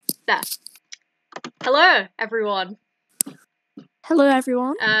There. Hello, everyone. Hello,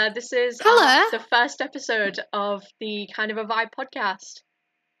 everyone. This is Hello. the first episode of the Kind of a Vibe podcast.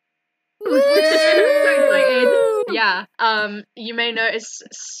 Yeah. You may notice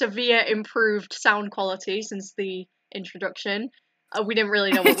severe improved sound quality since the introduction. We didn't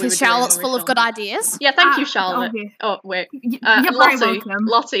really know what we were doing. Because Charlotte's when we full of filmed good it. ideas. Yeah, thank you, Charlotte. Okay. Oh, wait. You're very Lottie. welcome.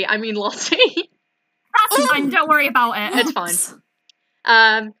 Lottie. I mean Lottie. That's fine, don't worry about it. It's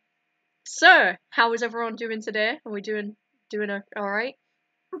fine. So, how is everyone doing today? Are we doing alright?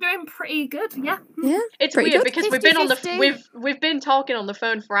 I'm doing pretty good, yeah. Yeah. It's Pretty weird good. because we've been on the 50-50. we've been talking on the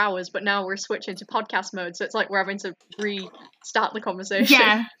phone for hours, but now we're switching to podcast mode, so it's like we're having to restart the conversation.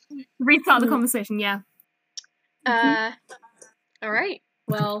 Yeah. Restart the conversation, yeah. Alright.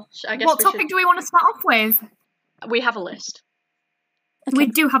 Well, I guess What topic do we want to start off with? we have a list. Okay. We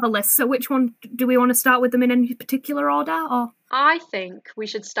do have a list, so which one do we want to start with them in any particular order? Or I think we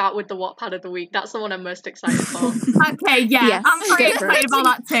should start with the Wattpad of the week. That's the one I'm most excited for. okay, yeah, Yes, I'm pretty go for excited it. about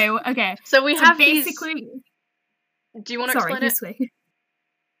that too. Okay, So we so have basically. Do you want to Sorry, explain it? this way.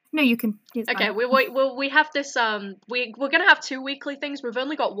 No, you can. It's Okay, fine. we have this we're gonna have 2 weekly things. We've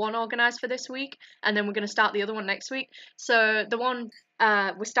only got one organised for this week, and then we're gonna start the other one next week. So the one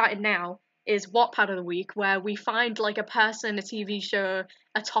we're starting now is Wattpad of the week, where we find like a person, a TV show,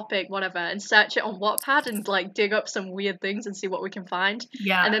 a topic, whatever, and search it on Wattpad and like dig up some weird things and see what we can find.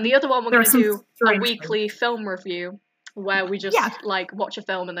 Yeah. And then the other one we're There are gonna some do a strange weekly film review, where we just Yeah. like watch a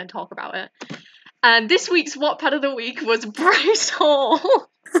film and then talk about it. And this week's Wattpad of the week was Bryce Hall.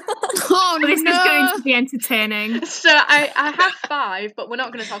 Oh This is no! going to be entertaining. So I have 5, but we're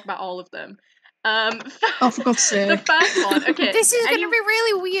not going to talk about all of them. Oh, for God's The sake. first one, okay. This is going to be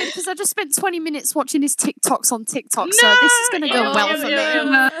really weird because I just spent 20 minutes watching his TikToks on TikTok, so this is going to go well for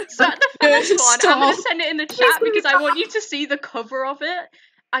me. So the first one, I'm going to Stop. send it in the chat because I want you to see the cover of it.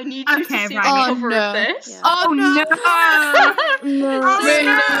 I need you to Okay, see right. the Oh, cover no. of this. Yeah. Oh no! No. Wait,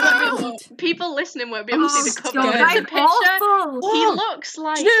 no. no. People listening won't be able to see the cover. God, But it's a that's picture. awful. He Oh, looks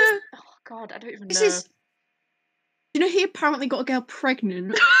like. do you know- Oh God, I don't even know. This is. You know, he apparently got a girl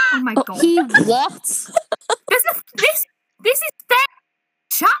pregnant. Oh my god! He what? This is their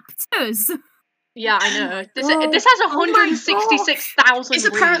chapters. Yeah, I know. This Oh. this has Oh my 166,000. It's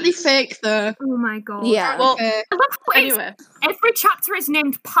apparently reads. fake, though. Oh my god! Yeah. Well, I love how it's- anyway. every chapter is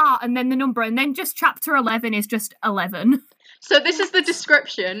named part and then the number, and then just chapter 11 is just 11. So this is the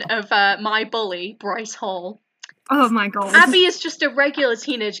description of my bully, Bryce Hall. Oh my god! Abby is just a regular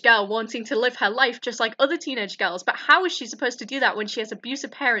teenage girl wanting to live her life just like other teenage girls, but how is she supposed to do that when she has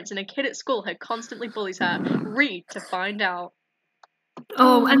abusive parents and a kid at school who constantly bullies her? Read to find out.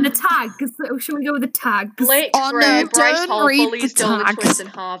 Oh, and the tags. Shall we go with the tags? Blake Oh, Gray, no, Bryce don't Hall, read bullies the Dolan tags. twins and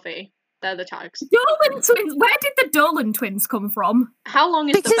Harvey. They're the tags. Dolan twins. Where did the Dolan twins come from? How long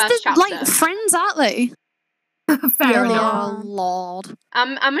is Because the first they're chapter? like friends, aren't they? Fair Yeah. enough. Oh lord.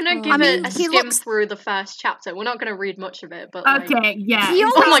 I'm gonna give I mean, it a he skim looks- through the first chapter. We're not gonna read much of it, but like, Okay, yeah. He Oh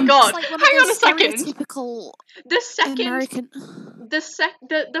always my looks God. like one Hang of on those a second. stereotypical the second American.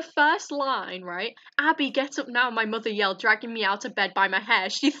 the first line, right? Abby, get up now, my mother yelled, dragging me out of bed by my hair.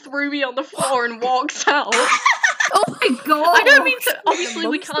 She threw me on the floor and walked out. Oh my god! I don't mean to, obviously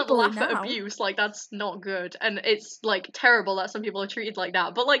we Mum's the can't bully laugh at now. abuse, like that's not good, and it's like terrible that some people are treated like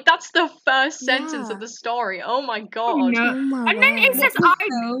that, but like that's the first sentence Yeah. of the story. Oh my Oh, god. no. my And then it says,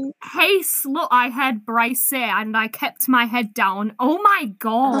 No. hey, slut, I heard Bryce say, and I kept my head down. Oh my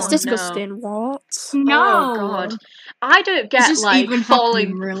god. That's Oh, disgusting. What? No. Oh god. I don't get this like even happen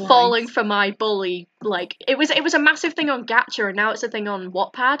in real life? falling for my bully. Like it was a massive thing on Gacha and now it's a thing on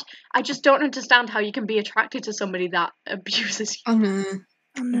Wattpad. I just don't understand how you can be attracted to somebody that abuses you. I know.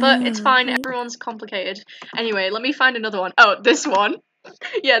 But it's fine, everyone's complicated. Anyway, let me find another one. Oh, this one.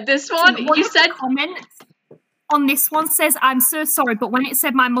 Yeah, this one. One You of the said comments on this one says, I'm so sorry, but when it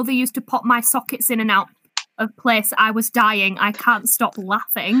said my mother used to pop my sockets in and out of place, I was dying. I can't stop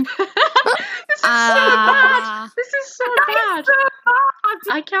laughing. this is so bad. Ah. This is so That bad. is so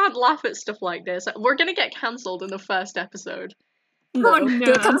bad. I can't laugh at stuff like this. We're gonna get cancelled in the first episode. Oh, no.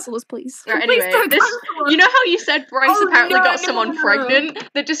 Don't cancel us, please. Right, Please anyway, don't this cancel us. you know how you said Bryce Oh, apparently no, got no, someone no. pregnant?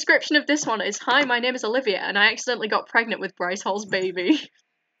 The description of this one is, hi, my name is Olivia, and I accidentally got pregnant with Bryce Hall's baby.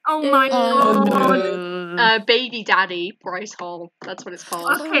 Oh my Oh, god. no. Baby daddy, Bryce Hall. That's what it's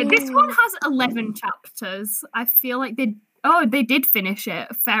called. Okay, this one has 11 chapters. I feel like they did finish it.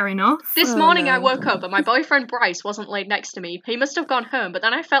 Fair enough. This Oh, morning I no. woke up and my boyfriend Bryce wasn't laid next to me. He must have gone home, but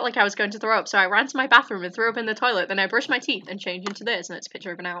then I felt like I was going to throw up, so I ran to my bathroom and threw up in the toilet. Then I brushed my teeth and changed into this, and it's a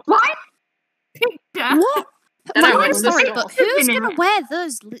picture of an outfit. What? Picture? What? Then I I'm went to the sorry, store. but who's going to wear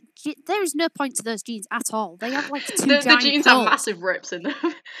those? There is no point to those jeans at all. They have like two The giant jeans holes. have massive rips in them.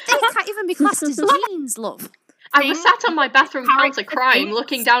 They can't even be classed as jeans, love. I was sat on my bathroom counter Character crying, things.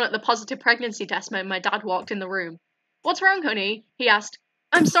 looking down at the positive pregnancy test when my dad walked in the room. "What's wrong, honey?" he asked.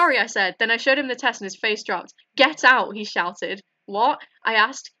 "I'm sorry," I said. Then I showed him the test and his face dropped. "Get out," he shouted. "What?" I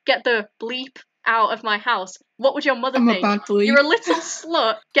asked. "Get the bleep out of my house. What would your mother I'm a think? bad bleep. You're a little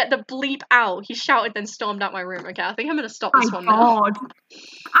slut. Get the bleep out," he shouted, then stormed out my room. Okay, I think I'm going to stop this My one now. God.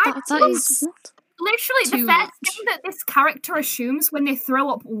 I That is literally too the first much. thing that this character assumes when they throw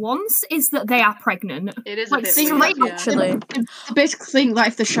up once is that they are pregnant. It is a Like, bit straight weird, yeah. They basically think that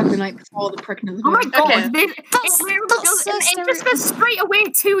if they're shagging the night before, they're pregnant. Oh my God! Okay. That's so It just goes straight away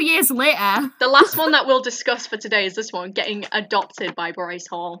 2 years later. The last one that we'll discuss for today is this one, getting adopted by Bryce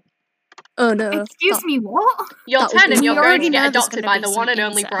Hall. Oh no. Excuse me, what? You're That would 10 be- and you're We going already to get know there's adopted gonna by be the some one and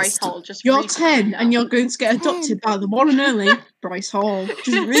only Bryce incest. Hall. Just You're read 10 and you're going to get 10. adopted by the one and only Bryce Hall. Just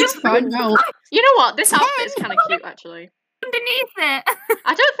read to find out. You know what? This outfit's kind of cute, actually. Underneath it.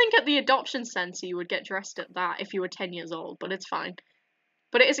 I don't think at the adoption centre you would get dressed at that if you were 10 years old, but it's fine.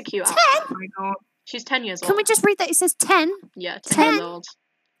 But it is a cute outfit. Oh my God. She's 10 years old. Can we just read that it says 10? Yeah, 10 10? years old.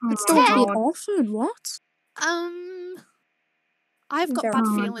 It's Oh going to be my an God. orphan. What? I've got Very- bad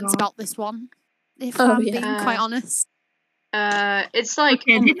Oh my feelings God. about this one, if Oh, I'm yeah. being quite honest. It's like...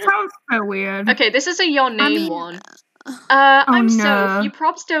 Okay, this sounds so weird. Okay, this is a your name mean, one. I'm no. Soph. You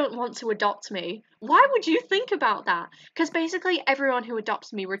probs don't want to adopt me. Why would you think about that? Because basically everyone who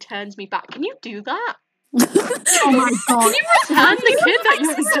adopts me returns me back. Can you do that? Oh my God. Return the kid that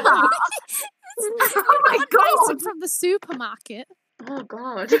you adopt. Oh my Buy God. some from the supermarket. Oh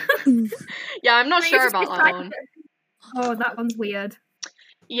god. Yeah, I'm not Wait, sure is this about that like- one. Oh, that one's weird.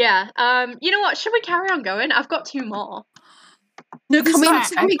 Yeah. You know what? Should we carry on going? I've got two more. No, can we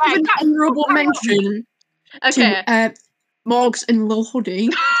Okay, give an honourable carry on. mention Okay. to Morgs and Lil Hoodie?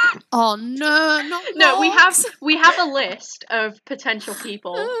 Oh no, not No, Morgs. we have a list of potential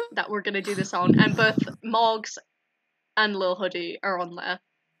people that we're gonna do this on, and both Morgs and Lil Hoodie are on there.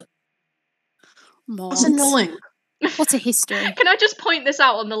 What's in the Morgs. link? What a history. Can I just point this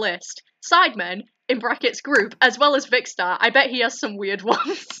out on the list? Sidemen, in brackets group, as well as Vicstar. I bet he has some weird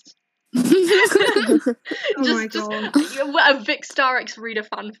ones. Oh my just God. a Vicstar X reader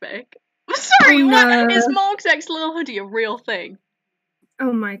fanfic. Sorry, Oh, what no. is Morgs X Lil Hoodie a real thing?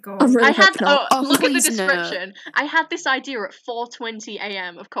 Oh my God. I'm really I had hope not. Oh, look at the please no. description. I had this idea at 4:20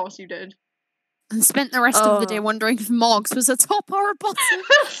 a.m. Of course you did. And spent the rest of the day Oh. wondering if Morgs was a top or a bottom.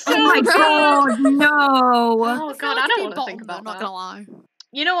 So Oh my good. God, no. Oh I feel god, like I it'd don't be want to think bottom, about though, that. not gonna lie.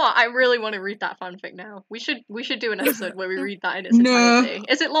 You know what? I really want to read that fanfic now. We should do an episode where we read that in its No. entirety.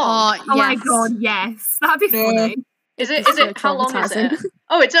 Is it long? Oh, Oh my yes. God, yes. That'd be No. funny. Is it? It's so How long is it? traumatising.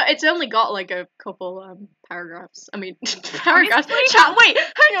 Oh, it's only got like a couple paragraphs. I mean, paragraphs. Honestly- Chat. Wait,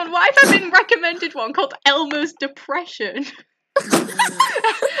 hang on. Why have I been recommended one called Elmo's Depression?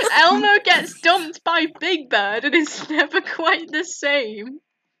 Elmo gets dumped by Big Bird and it's never quite the same.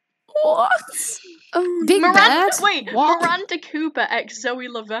 What? Oh, Big Miranda, Bird? wait, What? Miranda Cooper x Zoe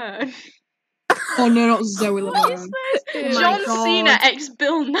Laverne. Oh no, not Zoe Laverne. Oh my John God. Cena x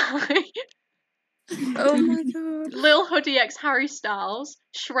Bill Nye. oh my god. Lil Hoodie x Harry Styles.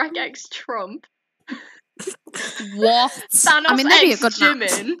 Shrek x Trump. What? Thanos I mean, that'd be a x good match.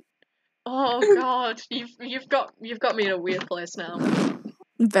 Jimin. Oh god, you've got me in a weird place now.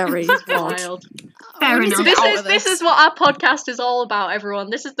 Very odd. Wild. Fair We need to enough. get out of This is what our podcast is all about, everyone.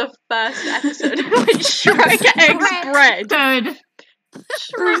 This is the first episode. Shrek x bread. Good.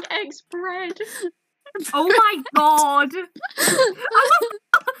 Shrek x bread. Oh my God.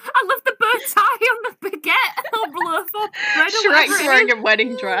 I love the bow tie on the baguette or loaf or bread or whatever Shrek's it wearing is. a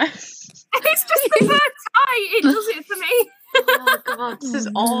wedding dress. It's just the bow tie. It does it for me. Oh god, this is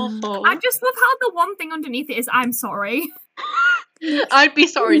awful. I just love how the one thing underneath it is I'm sorry. I'd be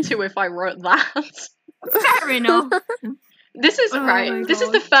sorry too if I wrote that. Fair enough. This is Oh my right. This is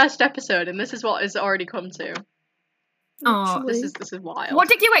God. the first episode, and this is what has already come to. Oh, This is wild. what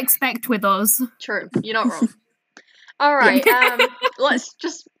did you expect with us? True, you're not wrong. All right, let's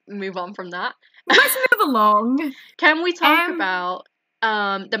just move on from that. Let's move along. Can we talk Um, about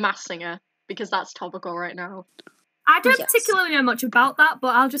The Masked Singer, because that's topical right now? I don't Yes. particularly know much about that,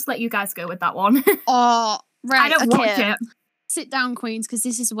 but I'll just let you guys go with that one. Oh, right. I don't watch okay. it. Sit down, Queens, because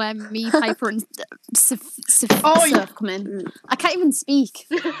this is where me, Piper, and Soph come in. I can't even speak.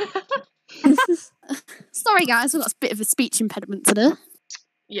 Sorry, guys, I've got a bit of a speech impediment today.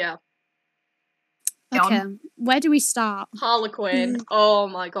 Yeah, Go on. Okay, where do we start? Harlequin. Oh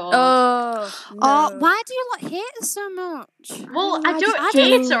my god. Oh, Oh, no. why do you hate her so much? Well, I I don't just- hate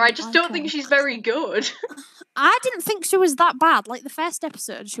don't her. I just don't like think her. she's very good. I didn't think she was that bad. Like the first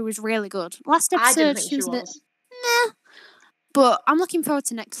episode, she was really good. Last I didn't episode, think she was a bit was. meh. But I'm looking forward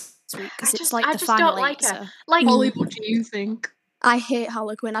to next week because it's like I the just final don't like eight. her. So. Like, Ollie, what do you think? I hate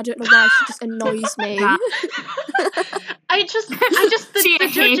Harlequin. I don't know why. She just annoys me. Right. I just Sheer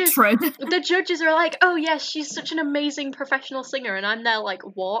hatred. the judges are like, oh yes, she's such an amazing professional singer, and I'm there like,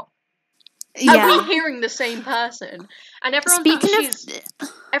 what? Yeah. Are we hearing the same person? And everyone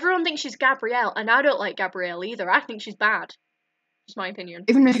everyone thinks she's Gabrielle, and I don't like Gabrielle either. I think she's bad. Just my opinion.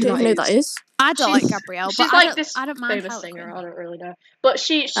 Even I if don't even know who that is. I don't She's- like Gabrielle, She's but like this I don't mind famous Harlequin. singer. I don't really know, but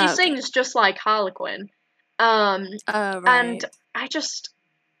she Oh, okay. sings just like Harlequin. Right. And I just,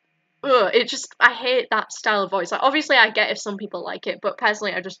 I hate that style of voice. Like, obviously, I get if some people like it, but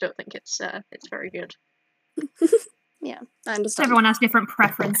personally, I just don't think it's very good. Yeah, I understand. Everyone has different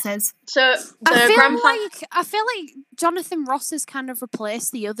preferences. So the I feel like Jonathan Ross has kind of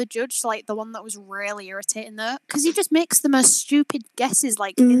replaced the other judge, like the one that was really irritating there, because he just makes the most stupid guesses,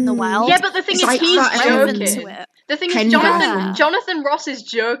 like in the world. Yeah, but the thing It's is, like he's that relevant to joking. it. The thing Ken is, Garrett. Jonathan Ross is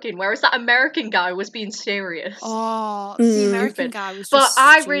joking, whereas that American guy was being serious. Oh, the American Stupid. guy was But just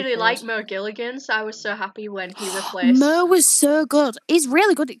I really stupid. like Mo Gilligan, so I was so happy when he replaced. Mo was so good. He's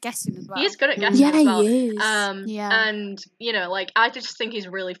really good at guessing as well. He is good at guessing Yeah, as well. he is. Yeah. And you know, like I just think he's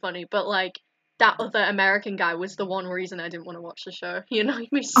really funny. But like that other American guy was the one reason I didn't want to watch the show. He annoyed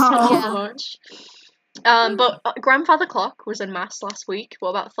me so Yeah. much. But Grandfather Clock was in Mass last week.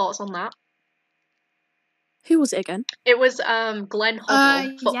 What about thoughts on that? Who was it again? It was Glenn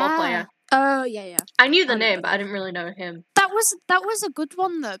Hoddle, football yeah. player. Oh, yeah. I knew the I name, remember but I that. didn't really know him. That was a good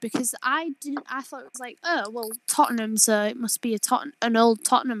one though, because I thought it was like, oh well, Tottenham, so it must be an old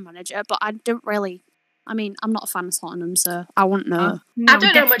Tottenham manager, but I don't really. I mean, I'm not a fan of Tottenham, so I wouldn't know. I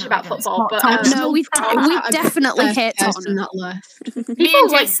don't know much about football, but No, we definitely hate Tottenham. That left. Me People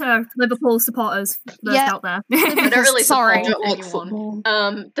and like Jess are Liverpool supporters. Those Yeah. out there. I don't really Sorry. support I don't like anyone.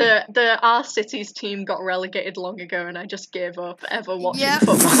 football. The our city's team got relegated long ago, and I just gave up ever watching Yeah.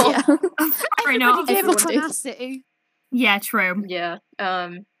 football. Yeah. Fair enough. Everybody gave up Everyone on did. our city. Yeah, true. Yeah.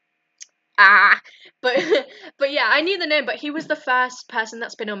 But yeah, I knew the name, but he was the first person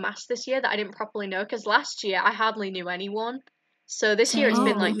that's been unmasked this year that I didn't properly know, because last year I hardly knew anyone. So this year it's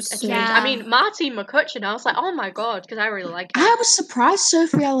been like a change. Yeah. I mean, Martin McCutcheon, I was like, oh my god, because I really like him. I was surprised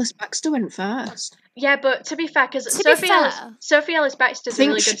Sophie Ellis Baxter went first. Yeah, but to be fair, because To be fair- Sophie Ellis Baxter's a think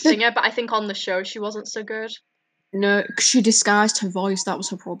really good she- singer, but I think on the show she wasn't so good. No, she disguised her voice. That was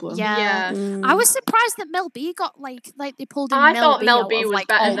her problem. Yeah. Mm. I was surprised that Mel B got like they pulled in I Mel thought B Mel out B of, was like,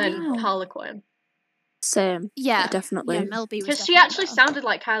 better all- than Wow. Harlequin. Same. Yeah, definitely. Yeah, Mel B was Because she definitely actually better. sounded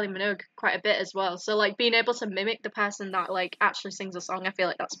like Kylie Minogue quite a bit as well. So like being able to mimic the person that like actually sings a song, I feel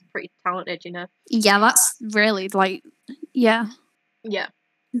like that's pretty talented, you know. Yeah, that's really like yeah. Yeah.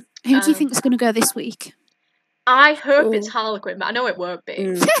 Who do you Um, think's gonna go this week? I hope it's Ooh. Harlequin, but I know it won't be.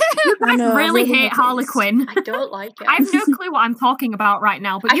 Mm. You I guys know, I really really hate hope it is. Harlequin. I don't like it. I have no clue what I'm talking about right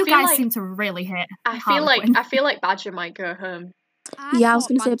now, but I you feel guys like- seem to really hate I feel Harlequin. like Badger might go home. Yeah, I was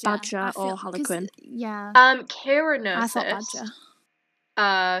thought gonna say Badger I or feel- 'cause- Harlequin. Yeah, Kira I noticed. thought Badger.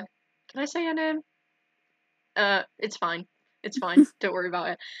 Can I say her name? It's fine. It's fine. Don't worry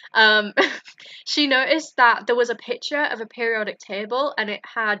about it. She noticed that there was a picture of a periodic table and it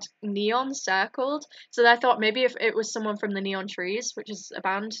had neon circled. So I thought maybe if it was someone from the Neon Trees, which is a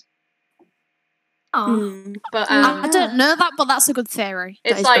band. Oh. Mm. But I don't know that, but that's a good theory.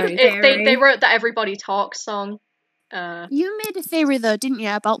 That it's is like very they scary. wrote that Everybody Talks song. You made a theory though, didn't you,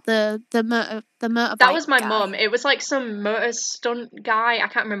 about the motorbike? That was my guy? mum. It was like some motor stunt guy. I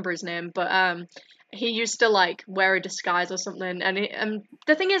can't remember his name, but he used to like wear a disguise or something. And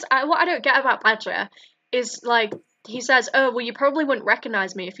the thing is, what I don't get about Badger is like he says, "Oh, well, you probably wouldn't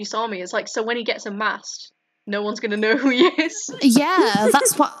recognize me if you saw me." It's like, so when he gets unmasked, no one's gonna know who he is. Yeah,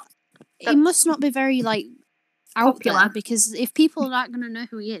 that's what. He must not be very like out Popular. there, because if people aren't going to know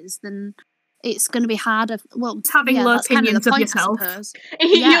who he is, then it's going to be harder. Well, Having yeah, low that's kind opinions the of point, yourself. I suppose.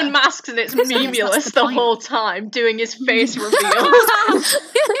 He Yeah. unmasks and it's Yes, that's memeless the the point. whole time, doing his face reveal,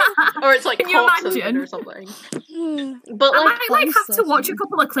 or it's like Can you corpse open imagine? or something. But I like, might like is have so to watch a funny.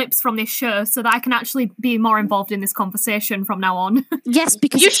 couple of clips from this show so that I can actually be more involved in this conversation from now on. Yes,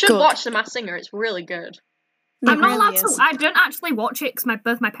 because you it's should good. watch The Masked Singer. It's really good. It I'm not really allowed is. to. I don't actually watch it because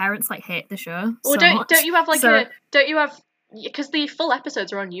both my parents like hate the show. Well, so don't much. you have like So- because the full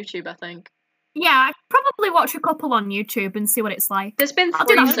episodes are on YouTube, I think. Yeah, I probably watch a couple on YouTube and see what it's like, There's been I'll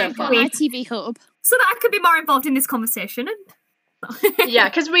do 3 that so next far. week. ITV Hub. so that I could be more involved in this conversation. And Yeah,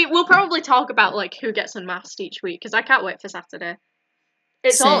 because we'll probably talk about like who gets unmasked each week, because I can't wait for Saturday.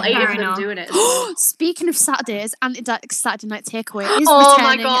 It's all Same. 8 of Fair them enough. doing it. As well. Speaking of Saturdays, Saturday Night Takeaway is Oh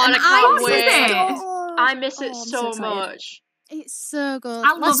my returning. God, and I can't wait. so god. I miss it I'm so excited. much. It's so good.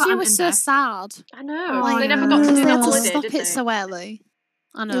 I love Last year Ant was and so Dec. sad. I know. Oh, 'cause I they never know. got to Because do they the had to holiday, stop did it they? so early.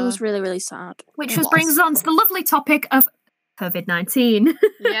 I know. It was really, really sad. Which It just brings was. us on to the lovely topic of COVID-19. Yay,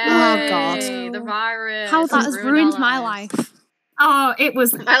 Oh, God. the virus. How that has has ruined ruined our my lives. life. Oh, it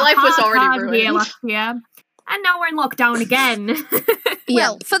was My life was already hard year ruined. last year. And now we're in lockdown again.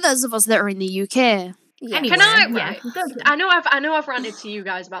 Well, for those of us that are in the UK. Yeah. Anyway, Can I? yeah. Right. I know I've ranted to you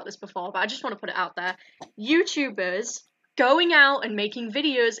guys about this before, but I just want to put it out there. YouTubers going out and making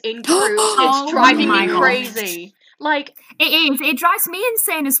videos in groups, Oh it's driving my me God. crazy. Like, It is. It drives me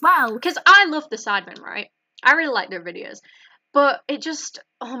insane as well. because I love the Sidemen, right? I really like their videos. But it just,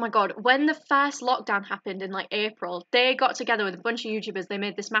 oh my god, when the first lockdown happened in like April, they got together with a bunch of YouTubers. They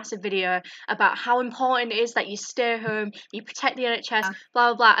made this massive video about how important it is that you stay home, you protect the NHS, Yeah.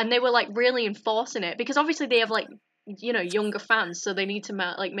 blah, blah, blah. And they were like really enforcing it because obviously they have like, you know, younger fans. So they need to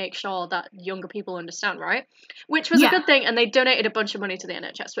like make sure that younger people understand, right? Which was a Yeah. good thing. And they donated a bunch of money to the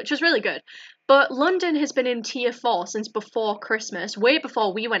NHS, which was really good. But London has been in tier 4 since before Christmas, way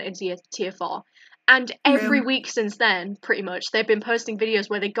before we went into tier 4. And every week since then, pretty much, they've been posting videos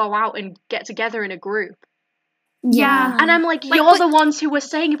where they go out and get together in a group. Yeah. And I'm like, you're the ones who were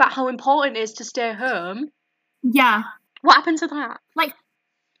saying about how important it is to stay home. Yeah. What happened to that? Like,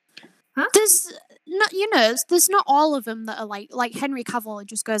 There's not, you know, there's not all of them that are like Henry Cavill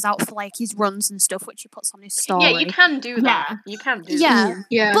just goes out for like his runs and stuff, which he puts on his story. Yeah, you can do that. Yeah. You can do Yeah. that.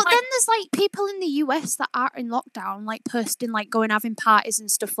 Yeah. But then there's like people in the US that are in lockdown, like posting like going having parties and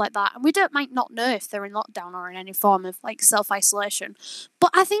stuff like that, and we might not know if they're in lockdown or in any form of like self isolation.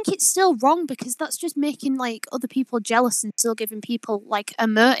 But I think it's still wrong because that's just making like other people jealous and still giving people like a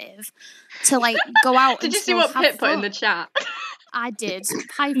motive to like go out. Did and you see still what have Pit put in fun. the chat? I did.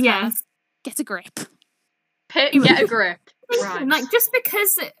 Piper, yes. get a grip. Pit, get a grip. Right. Like, just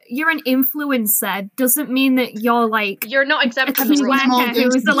because you're an influencer doesn't mean that you're like You're not a exempt from key the rules. worker.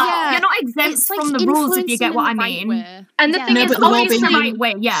 who's allowed. Yeah. You're not exempt It's like from the rules if you influencing get in what the I right mean. way. And the Yeah. thing No, is, but the obviously, well-being- right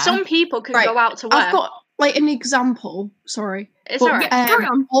way, yeah. some people can Right, go out to work. I've got like an example. Sorry, It's but, alright. Carry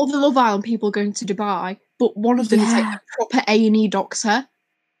on. all the Love Island people going to Dubai, but one of them is like Yeah. a proper A&E doctor.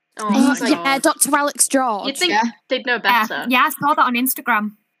 Oh my He's like- Yeah, god. Dr. Alex George. You'd think Yeah. they'd know Yeah. better. Yeah, I saw that on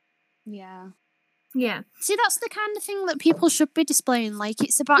Instagram. Yeah. Yeah. See, that's the kind of thing that people should be displaying. Like,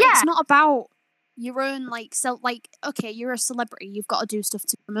 it's about. Yeah. It's not about your own like self. Like, okay, you're a celebrity. You've got to do stuff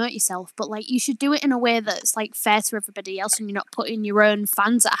to promote yourself, but like, you should do it in a way that's like fair to everybody else, and you're not putting your own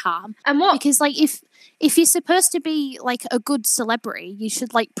fans at harm. And what? Because like, if you're supposed to be like a good celebrity, you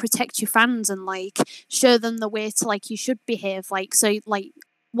should like protect your fans and like show them the way to like you should behave. Like, so like.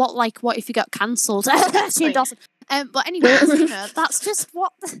 What if you got cancelled? Shane Dawson. But anyway, you know, that's just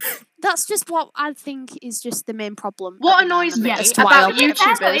what I think is just the main problem. What at the annoys moment me as to about why To be fair,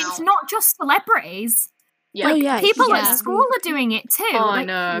 YouTubers- though, it's not just celebrities. Yeah. Oh, yeah. People Yeah. at school are doing it too. Oh, I like,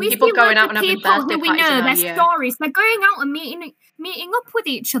 know. we People see going loads out of and having people birthday who we parties in know our their year. stories. They're going out and meeting up with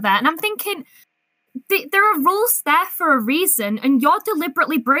each other, and I'm thinking there are rules there for a reason, and you're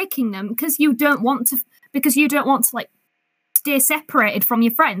deliberately breaking them because you don't want to like stay separated from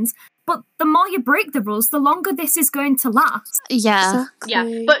your friends. But the more you break the rules, the longer this is going to last. Yeah. Yeah,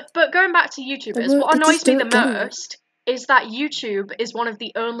 Exactly. but going back to YouTubers, won't- what they annoys just me the don't get it. most is that YouTube is one of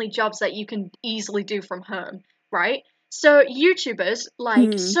the only jobs that you can easily do from home, right? So YouTubers,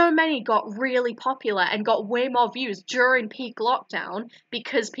 like so many, got really popular and got way more views during peak lockdown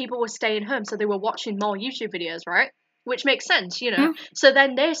because people were staying home, so they were watching more YouTube videos, right? Which makes sense, you know. So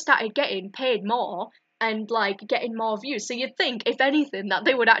then they started getting paid more and like getting more views. So you'd think, if anything, that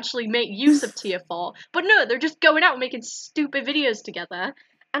they would actually make use of tier 4, but no, they're just going out and making stupid videos together.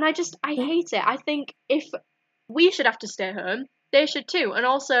 And I hate it. I think if we should have to stay home, they should too. And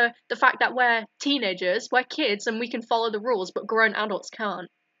also the fact that we're teenagers, we're kids, and we can follow the rules, but grown adults can't.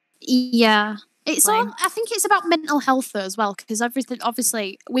 Yeah. It's all. Lame. I think it's about mental health though as well, because everything.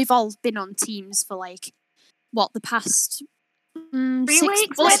 Obviously, we've all been on teams for like the past 3 6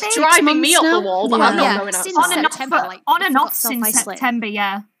 weeks, Well, maybe? it's driving me up the now. wall, but Yeah. I'm not Yeah, going since outside. September, like, on and people off got since self-isolate. September.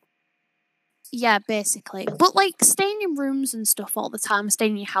 Yeah. Yeah, basically. But like staying in rooms and stuff all the time,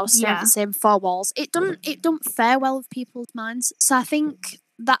 staying in your house, staying in Yeah. the same 4 walls, it don't fare well with people's minds. So I think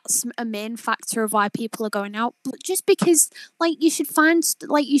that's a main factor of why people are going out. But just because like you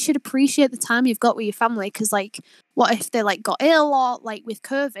should appreciate the time you've got with your family, because like what if they like got ill or like with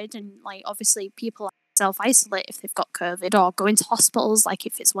COVID, and like obviously people self-isolate if they've got COVID or go into hospitals like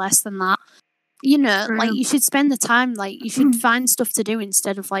if it's worse than that. You know, True. like you should spend the time, like you should find stuff to do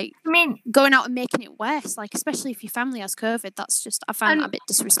instead of like I mean, going out and making it worse. Like especially if your family has COVID, that's just I find And that a bit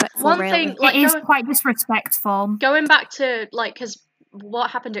disrespectful. one really. thing, like it is quite disrespectful. going back to like, because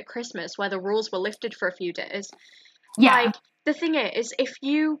what happened at Christmas, where the rules were lifted for a few days. Yeah. Like, the thing is if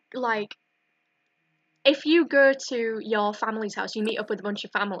you go to your family's house, you meet up with a bunch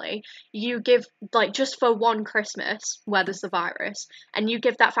of family, you give, like, just for one Christmas where there's the virus, and you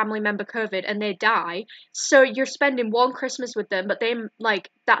give that family member COVID and they die, so you're spending one Christmas with them, but they, like,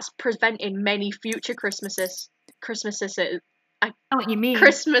 that's preventing many future Christmases. I know what you mean.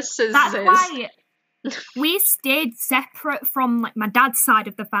 Christmases. That's why we stayed separate from, like, my dad's side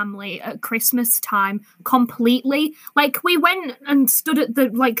of the family at Christmas time completely. Like, we went and stood at the,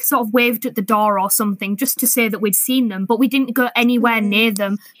 like, sort of waved at the door or something just to say that we'd seen them, but we didn't go anywhere near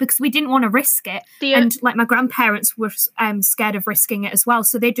them because we didn't want to risk it. And, like, my grandparents were scared of risking it as well,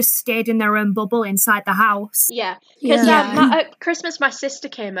 so they just stayed in their own bubble inside the house. Yeah, because at Christmas my sister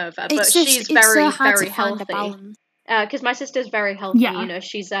came over, but she's very, very healthy. Because my sister's very healthy, you know,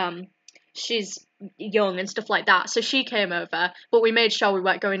 she's young and stuff like that, so she came over, but we made sure we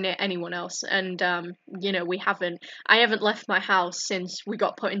weren't going near anyone else. And you know, I haven't left my house since we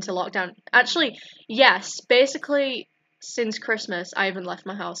got put into lockdown. Actually, yes, basically since Christmas I haven't left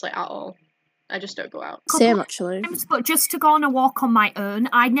my house, like, at all. I just don't go out. Same, actually. But just to go on a walk on my own,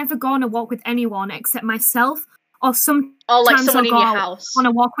 I'd never go on a walk with anyone except myself, or sometimes like someone I'll in go your house on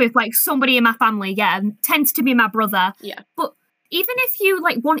a walk with, like, somebody in my family. Yeah, tends to be my brother. Yeah, but even if you,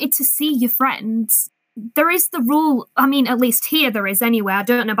 like, wanted to see your friends, there is the rule. I mean, at least here there is anyway. I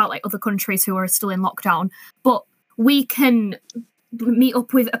don't know about, like, other countries who are still in lockdown, but we can meet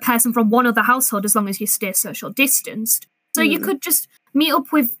up with a person from one other household as long as you stay social distanced. So you could just meet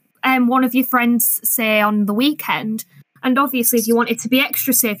up with one of your friends, say, on the weekend. And obviously, if you wanted to be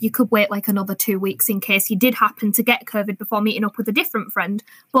extra safe, you could wait, like, another 2 weeks in case you did happen to get COVID before meeting up with a different friend.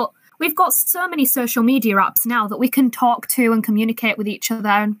 But we've got so many social media apps now that we can talk to and communicate with each other.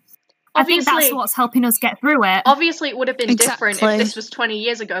 And I think that's what's helping us get through it. Obviously, it would have been different if this was 20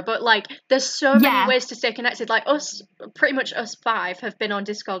 years ago, but, like, there's so many ways to stay connected. Like, pretty much us five have been on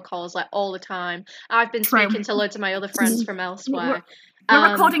Discord calls, like, all the time. I've been speaking to loads of my other friends from elsewhere.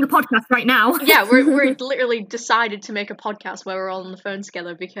 We're recording a podcast right now. Yeah, we're literally decided to make a podcast where we're all on the phone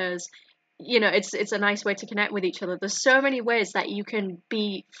together because, you know, it's a nice way to connect with each other. There's so many ways that you can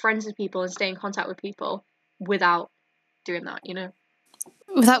be friends with people and stay in contact with people without doing that, you know?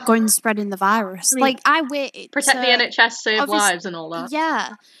 Without going and spreading the virus. Like, I waited. Protect the NHS, save lives and all that.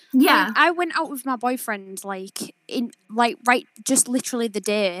 Yeah. Yeah. Like, I went out with my boyfriend, like, just literally the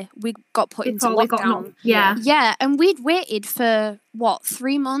day we got put into lockdown. Yeah, and we'd waited for,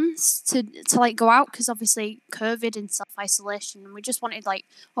 3 months to like, go out, because obviously COVID and self-isolation, and we just wanted, like,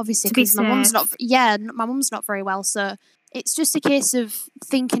 obviously, because my mum's not very well, so it's just a case of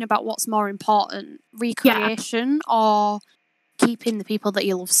thinking about what's more important, recreation or keeping the people that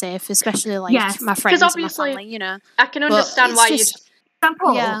you love safe, especially, like, my friends and my family, you know. I can understand why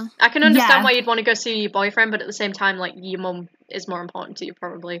I can understand why you'd want to go see your boyfriend, but at the same time, like, your mum is more important to you,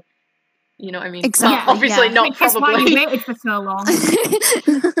 probably. You know what I mean? Exactly. Well, obviously not, That's probably. why you waited for so long.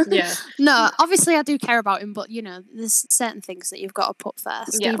 Yeah. No, obviously I do care about him, but, you know, there's certain things that you've got to put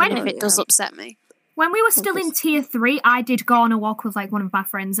first, even if it does upset me. When we were still in tier 3, I did go on a walk with, like, one of my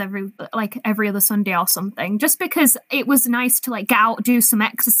friends every other Sunday or something, just because it was nice to, like, get out, do some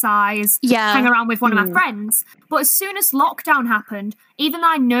exercise, hang around with one of my friends. But as soon as lockdown happened, even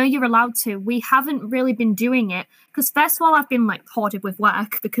though I know you're allowed to, we haven't really been doing it. Because first of all, I've been, like, hoarded with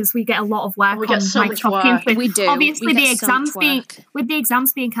work because we get a lot of work on my topic. We do. Obviously, the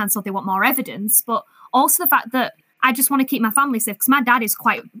exams being cancelled, they want more evidence, but also the fact that I just want to keep my family safe, because my dad is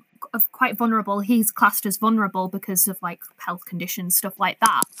quite vulnerable. He's classed as vulnerable because of, like, health conditions, stuff like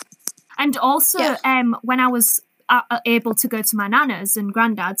that. And also, when I was able to go to my nana's and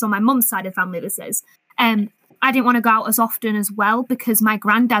granddad's on my mum's side of the family, this is, I didn't want to go out as often as well because my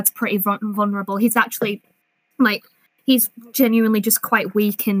granddad's pretty vulnerable. He's actually, like, he's genuinely just quite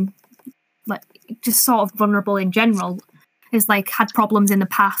weak and, like, just sort of vulnerable in general. He's, like, had problems in the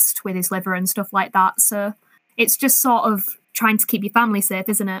past with his liver and stuff like that. So it's just sort of trying to keep your family safe,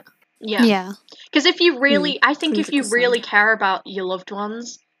 isn't it? Yeah. Because if you really, I think if you really care about your loved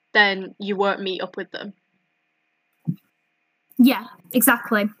ones, then you won't meet up with them. Yeah,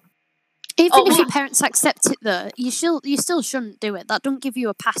 exactly. Even if your parents accept it, though, you still shouldn't do it. That don't give you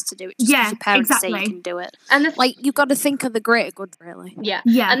a pass to do it. Just because your parents say you can do it. And you've got to think of the greater good, really. Yeah.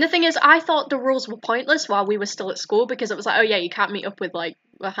 And the thing is, I thought the rules were pointless while we were still at school, because it was like, oh yeah, you can't meet up with, like,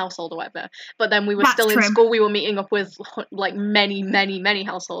 a household or whatever. But then we were still in school, we were meeting up with, like, many, many, many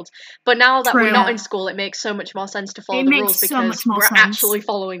households. But now that we're not in school, it makes so much more sense to follow the rules, because we're actually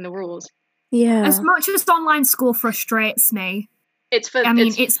following the rules. Yeah. As much as online school frustrates me, it's better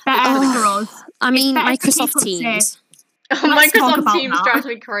for us. I mean, Microsoft Teams. Let's talk Microsoft about Teams that. drives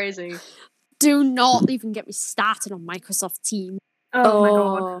me crazy. Do not even get me started on Microsoft Teams. Oh my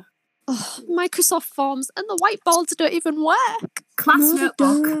god. Oh, Microsoft Forms and the whiteboards don't even work. Class No, they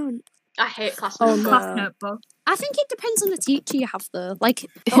notebook. don't. I hate class Oh, notebook. Class no. notebook. I think it depends on the teacher you have, though. Like,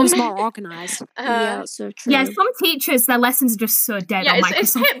 who's Oh, more organised. Yeah, that's so true. Yeah, some teachers, their lessons are just so dead Yeah, on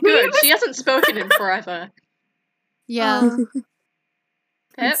it's Microsoft. Pip good. She hasn't spoken in forever. Yeah. Pip?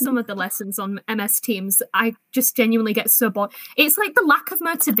 And some of the lessons on MS Teams, I just genuinely get so bored. It's like the lack of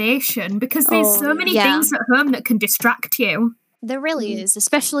motivation because there's Oh, so many yeah. things at home that can distract you. There really is,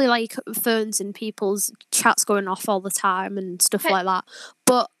 especially like phones and people's chats going off all the time and stuff Hey. like that.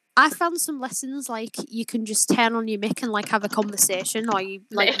 But I found some lessons like you can just turn on your mic and like have a conversation, or you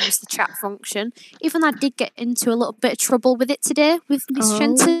like Mic. use the chat function. Even I did get into a little bit of trouble with it today with Miss Oh.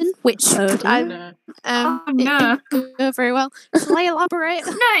 Shenton, which Oh, I No. Oh, it no. didn't go very well. Shall I elaborate?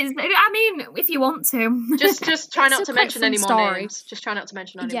 No, I mean, if you want to. Just try It's not a to quite mention fun any more story. names. Just try not to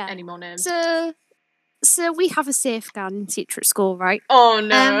mention Yeah. any more names. So we have a safeguarding teacher at school, right? Oh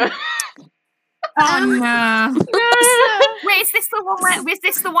no. Oh no. No. Wait, is this the one? Is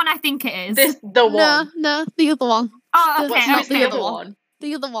this the one I think it is? This the one. No, the other one. Oh, the- okay. What's not who's the the other other one. one?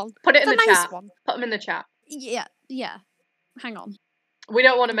 The other one. Put it in The the nice chat. one. Put them in the chat. Yeah. Hang on. We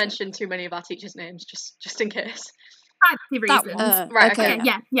don't want to mention too many of our teachers' names, just in case. Privacy That reasons. one. Right, okay.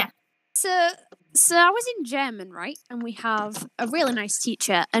 okay. Yeah. So I was in German, right? And we have a really nice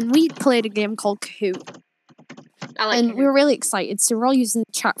teacher, and we played a game called Kahoot. I like And we were really excited, so we're all using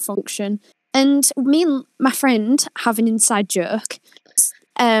the chat function. And me and my friend have an inside joke.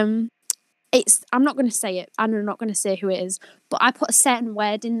 I'm not going to say it. I'm not going to say who it is, but I put a certain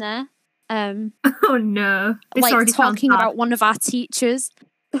word in there. Oh no. This Like already sounds talking bad. about one of our teachers.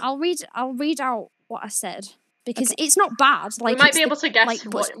 I'll read out what I said because it's not bad. Like we might it's be able to guess like,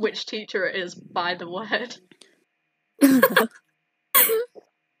 but- which teacher it is by the word.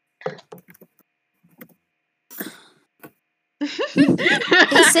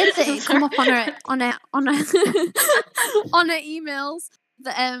 It said that it come up on her on her emails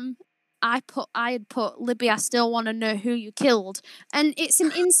that I had put Libby, I still want to know who you killed, and it's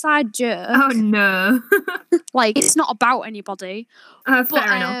an inside joke. Oh no. Like it's not about anybody, Fair but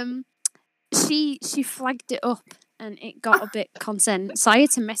enough. she flagged it up and it got a bit consent. So I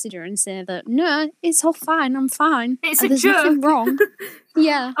had to message her and say that no, it's all fine. I'm fine. It's and a there's joke. nothing wrong.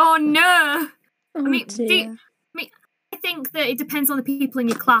 Yeah. Oh no. Oh, I mean, dear. I think that it depends on the people in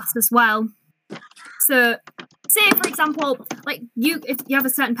your class as well. So, say for example, like if you have a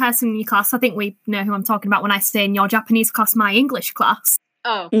certain person in your class, I think we know who I'm talking about when I say in your Japanese class, my English class.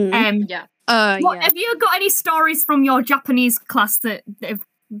 Oh, Yeah. yeah. Have you got any stories from your Japanese class that are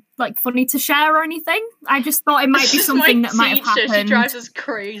like funny to share or anything? I just thought it might be something My that might have teacher, happened. She drives us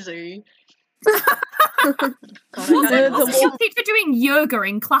crazy. God, Wasn't your teacher doing yoga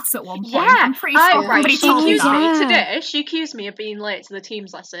in class at one point? Yeah, I'm pretty sure right. somebody She told me accused that. me today. She accused me of being late to the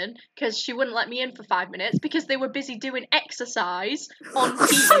Teams lesson because she wouldn't let me in for 5 minutes because they were busy doing exercise on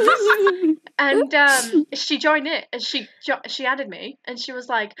Teams. And she joined it, and she added me, and she was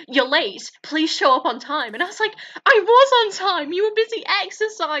like, "You're late. Please show up on time." And I was like, "I was on time. You were busy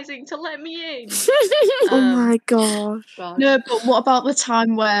exercising to let me in." Oh my gosh. Gosh. No, but what about the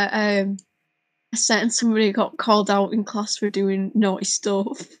time where a certain somebody got called out in class for doing naughty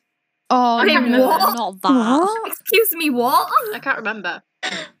stuff? Oh Wait, no, what? not that. Excuse me, what? I can't remember.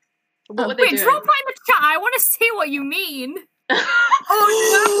 What were they Wait, doing? drop that in the chat. I want to see what you mean.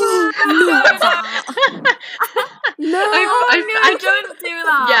 Oh No. I Don't do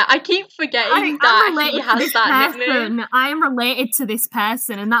that. Yeah, I keep forgetting that I'm related he to has this that person. nickname. I am related to this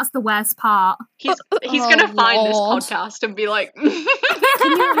person, and that's the worst part. He's Oh, gonna find Lord. this podcast and be like, Can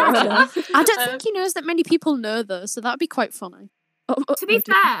you imagine? I don't Um, think he knows that many people know though, so that'd be quite funny. To be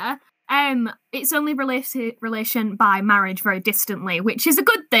fair, it's only relation by marriage very distantly, which is a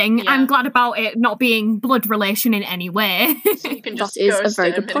good thing. Yeah. I'm glad about it not being blood relation in any way. So you can That just is a ghost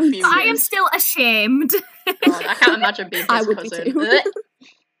very him good in a point. few I am years. still ashamed. God, I can't imagine being his I would be cousin. too.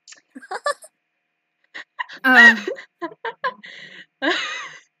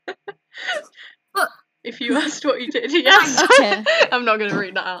 If you asked what you did, yes. Okay. I'm not gonna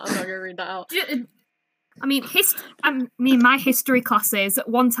read that out. I mean, my history classes, at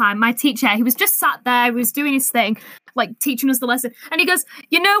one time, my teacher, he was just sat there, he was doing his thing, like teaching us the lesson. And he goes,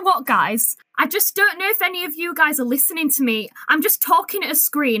 you know what, guys? I just don't know if any of you guys are listening to me. I'm just talking at a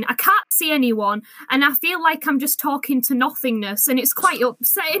screen. I can't see anyone, and I feel like I'm just talking to nothingness, and it's quite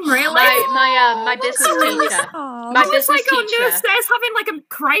upsetting, really. My business teacher. My business like, oh no, teacher. Sarah's having like a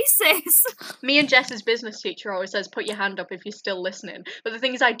crisis. Me and Jess's business teacher always says, "Put your hand up if you're still listening." But the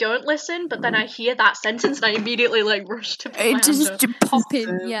thing is, I don't listen. But then I hear that sentence, and I immediately like rush to put my hand Just up. pop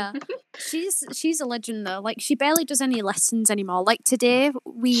in, yeah. She's a legend though. Like she barely does any lessons anymore. Like today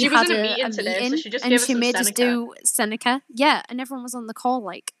She was had in a a meeting today, so she just and gave us she some made us Seneca. do Seneca. Yeah, and everyone was on the call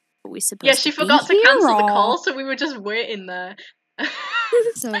like, are we supposed Yeah, to she be forgot to here, cancel the or- call, so we were just waiting there.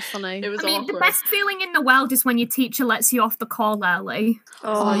 So funny. It was I mean, awkward. the best feeling in the world is when your teacher lets you off the call early.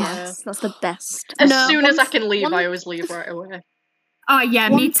 Oh, yeah. yes, that's the best. As No, soon as one- I can leave, one- I always leave right away. Oh yeah,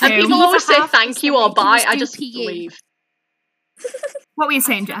 One me thing too. And people Leave always a say half is thank you they're or making bye, us I do just PE. leave. What were you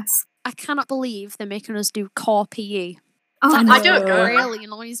saying, Jess? I cannot believe they're making us do core PE. Oh, I don't go. Really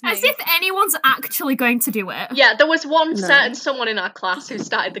annoys me. As if anyone's actually going to do it. Yeah, there was one No. certain someone in our class who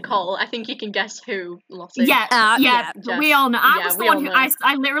started the call. I think you can guess who, Lottie. Yeah, yeah, Jess. we all know. I Yeah, was the we all one who know.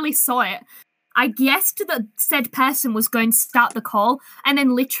 I literally saw it. I guessed that said person was going to start the call, and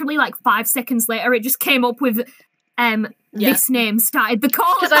then literally like 5 seconds later, it just came up with Yeah. this name started the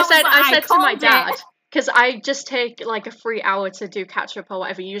call. Because and I said was like, to my called dad, it. because I just take like a free hour to do catch up or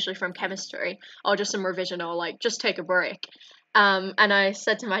whatever, usually from chemistry or just some revision or like just take a break. And I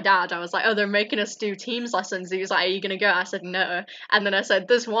said to my dad, I was like, oh, they're making us do Teams lessons. He was like, are you gonna go? I said no. And then I said,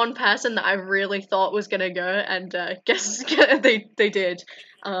 there's one person that I really thought was gonna go, and guess they did.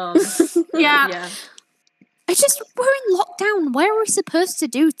 Yeah. It's just we're in lockdown. Where are we supposed to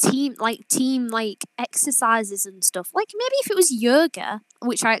do team exercises and stuff? Like maybe if it was yoga,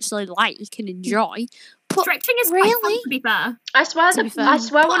 which I actually like and enjoy. But Stretching is quite fun, really? to be fair. I swear, To be fair. I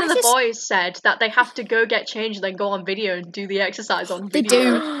swear, But one I of the just- boys said that they have to go get changed and then go on video and do the exercise on They video.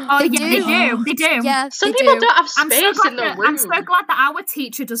 do. Oh They yeah, they do. Yeah, Some they people do. don't have I'm so space glad in the that room. I'm so glad that our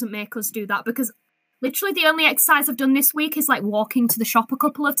teacher doesn't make us do that, because literally the only exercise I've done this week is like walking to the shop a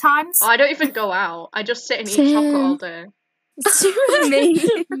couple of times. Oh, I don't even go out. I just sit and eat chocolate all day.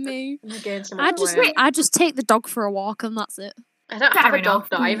 Me. I'm gaining so much I weight. just take the dog for a walk and that's it. I don't Fair have a enough. dog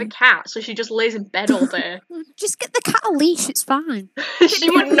though. I have a cat, so she just lays in bed all day. Just get the cat a leash. It's fine. She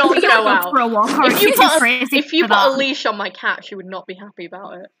would not You go gotta out. for a walk, or If you is she too put crazy if you for put a that? leash on my cat, she would not be happy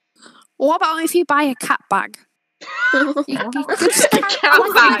about it. What about if you buy a cat bag? You just A can't- cat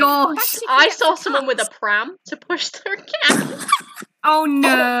Oh my bag. gosh! Actually, I get saw the someone with a cats. pram to push their cat. Oh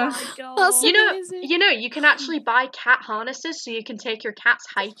no! That's You know, amazing. you can actually buy cat harnesses so you can take your cats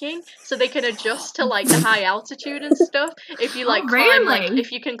hiking, so they can adjust to like the high altitude and stuff. If you like Oh, climb, like really?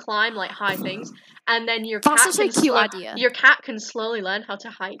 if you can climb like high things, and then your That's cat actually can a cute idea. Your cat can slowly learn how to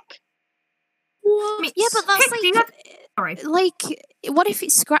hike. What? Yeah, but that's Do you have- Sorry. like, what if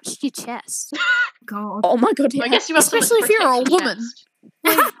it scratched your chest? God. Oh my god, yeah. I guess you have something to Especially if you're a protect your woman. chest.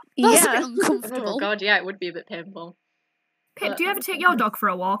 Like, that's a Yeah. bit uncomfortable. Oh god, yeah, it would be a bit painful. Pip, do you ever take your dog for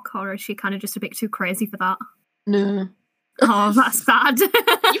a walk, or is she kind of just a bit too crazy for that? No. Oh, that's sad. You've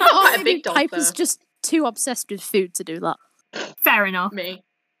got quite a big dog Piper's though. just too obsessed with food to do that. Fair enough. Me.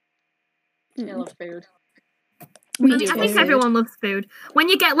 I love food. We I do. think everyone loves food. When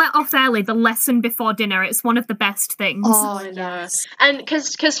you get let off early, the lesson before dinner, it's one of the best things. Oh, I know. yes. And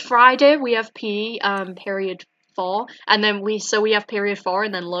because Friday we have PE period 4, and then we have period 4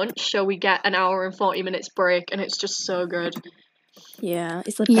 and then lunch, so we get an hour and 40 minutes break, and it's just so good. Yeah,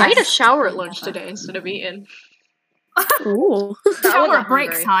 it's the Yeah. I had a best. shower at lunch today instead of eating. Ooh. I Shower wasn't at break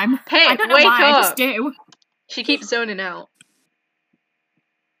hungry. time. Hey, I don't know wake why, I up! just do. She keeps zoning out.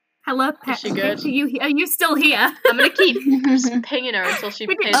 Hello, Pip. she good? Are you still here? I'm gonna keep pinging her until she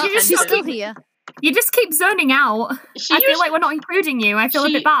Did pays you Oh, attention. she's still here. You just keep zoning out. She I feel usu- like we're not including you. I feel a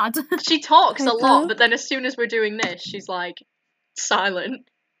She- bit bad. she talks a lot, Piper? but then as soon as we're doing this, she's like silent.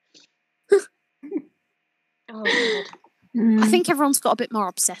 Oh god. I think everyone's got a bit more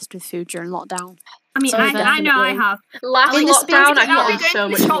obsessed with food during lockdown. I mean, Oh, I know I definitely. have. Last In the lockdown, I spirit put of on it, so going to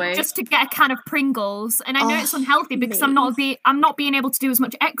much the shop weight. just to get a can of Pringles, and I know it's Oh, unhealthy because I'm not being able to do as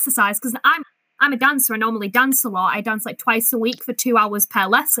much exercise because I'm a dancer. I normally dance a lot. I dance like twice a week for 2 hours per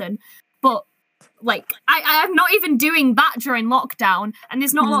lesson, but like I'm not even doing that during lockdown, and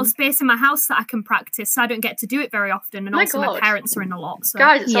there's not a lot of space in my house that I can practice, so I don't get to do it very often. And My also God. my parents are in a lot, so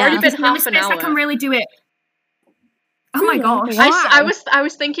Guys, it's Yeah. already there's been the only half an space hour. I can really do it. Oh my gosh! I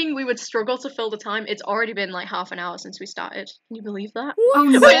was thinking we would struggle to fill the time. It's already been like half an hour since we started. Can you believe that? Oh,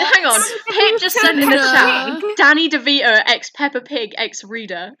 no. Wait, hang on. Pip just sent in the No. chat. Danny DeVito ex Peppa Pig ex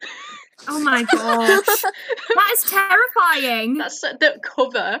Reader. Oh my gosh! That is terrifying. That's the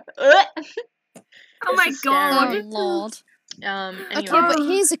cover. Ugh. Oh my This is god. scary. Oh Lord. Anyway. Okay, but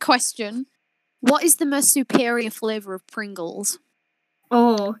here's a question: what is the most superior flavour of Pringles?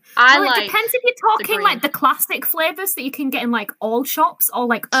 Oh, I well, like it depends if you're talking green. like the classic flavors that you can get in like all shops or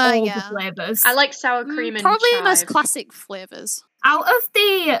like all yeah. the flavors. I like sour cream and Probably the most chive. classic flavours. Out of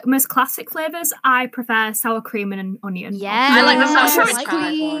the most classic flavors, I prefer sour cream and onion. Yeah, I like the I'm not sour sure cream it's and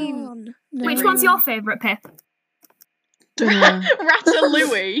chive green. one. Which No. one's your favorite, Pip? Dunno.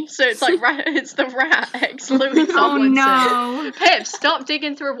 Ratatouille. So it's like it's the rat ex Louis Oh Tomlinson. no. Pip, stop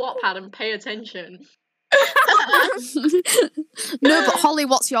digging through Wattpad and pay attention. No, but Holly,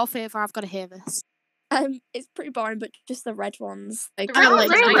 what's your favourite? I've got to hear this. It's pretty boring, but just the red ones. Like, The red I like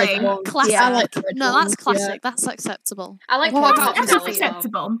ones are the nice. red ones. Classic. Yeah, I like the red No, ones, that's classic. That's acceptable. I like What pop about tarts you, That's as Sophie? well.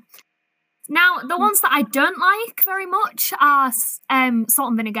 acceptable. Now, the ones that I don't like very much are salt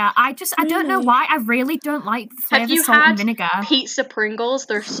and vinegar. I don't know Really? why. I really don't like the flavour Have you salt and had vinegar. pizza Pringles?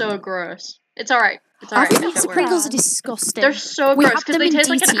 They're so gross. It's alright. It's I alright. think Don't Pizza worry. Pringles are Yeah. disgusting. They're so We gross had because them they in taste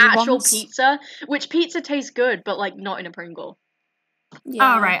like an DT actual once. pizza, which pizza tastes good, but like not in a Pringle.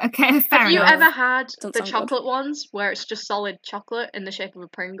 Yeah. All right, okay, fair Have you enough. ever had Don't the sound good. chocolate ones where it's just solid chocolate in the shape of a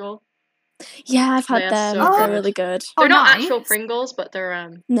Pringle? Yeah, I've had They're them. so They're good. really good. They're not nice. actual Pringles, but they're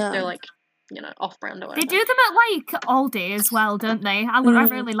No. like off-brand or They whatever. do them at like Aldi as well, don't they? I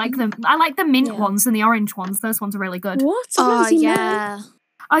really like them. I like the mint Yeah. ones and the orange ones. Those ones are really good. What? I've never Oh seen them. yeah.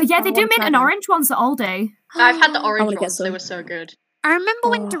 Oh yeah, they I do wanna mint try and them. orange ones at Aldi. I've had the I orange wanna get ones. They some. were so good. I remember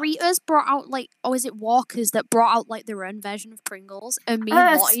when Oh. Doritos brought out or is it Walkers that brought out like their own version of Pringles, and me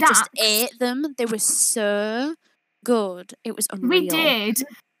and Lottie just Stacks. ate them. They were so good. It was unreal. We did.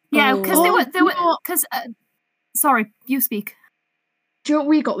 Yeah, because Oh. they were Oh, because sorry, you speak. do you know what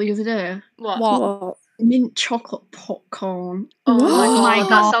we got the other day? What? What? Mint chocolate popcorn. Oh my Oh my god,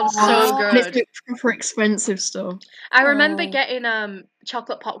 that sounds so God. And it's good. like proper expensive stuff. I remember Oh. getting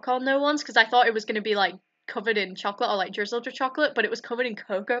chocolate popcorn though once because I thought it was gonna be like covered in chocolate or like drizzled with chocolate, but it was covered in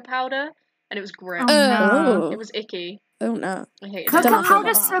cocoa powder and it was gross. Oh no. Oh. It was icky. Oh no. I hated Cocoa it. Cocoa Don't feel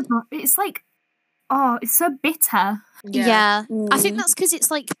powder's that. it's like it's so bitter. Yeah. I think Mm. that's because it's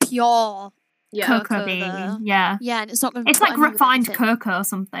like pure Yeah. Cocoa cocoa bean. there. Yeah. Yeah, and it's not going to. It's like refined cocoa or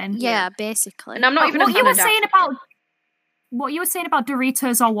something. Yeah, basically. And I'm not But even a what fan you were of dark saying chocolate. about what you were saying about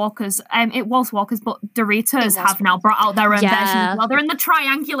Doritos or Walkers, it was Walkers, but Doritos was have now brought out their own version Yeah. as well. They're in the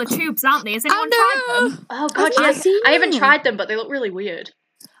triangular tubes, aren't they? Has anyone tried them? Oh god, I've yes. seen I haven't them. tried them, but they look really weird.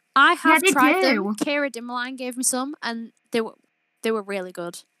 I have they tried do. them. Kira Dimmeline gave me some, and they were really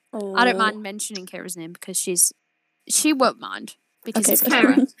good. Oh. I don't mind mentioning Kira's name because she won't mind because Okay, it's good.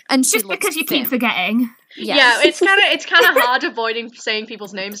 Kira, and she Just loves because you keep fame. forgetting. Yeah, it's kind of hard avoiding saying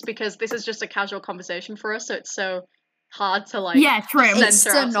people's names because this is just a casual conversation for us, so it's so hard to like Yeah, true. censor It's so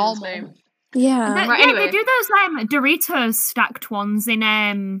out someone's normal. name. Yeah. Right, Yeah, anyway. they do those Doritos stacked ones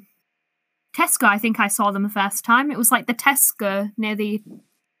in Tesco. I think I saw them the first time. It was like the Tesco near the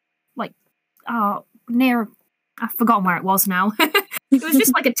near. I've forgotten where it was now. It was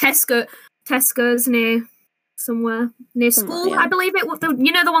just like a Tesco's near somewhere near school. yeah. I believe it was the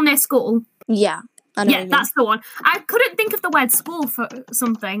one near school. Yeah. I know Yeah, what you that's the one. I couldn't think of the word school for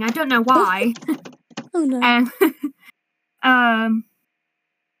something. I don't know why. mean. Oh no.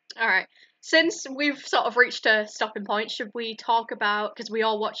 All right. Since we've sort of reached a stopping point, should we talk about because we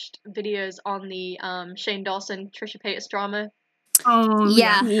all watched videos on the Shane Dawson Trisha Paytas drama? Oh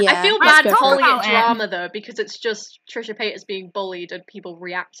Yeah. Yeah. I feel let's bad go for calling it. about it it. drama though because it's just Trisha Paytas being bullied and people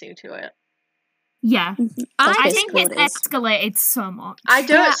reacting to it. yeah. That's I think basically it's what it is. escalated so much. I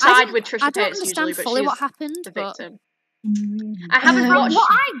don't Yeah, side with I Trisha don't Paytas understand usually, but fully she's what happened, the but victim. I haven't From watched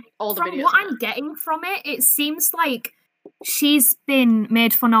all the from videos. what on I'm it. getting from it, it seems like she's been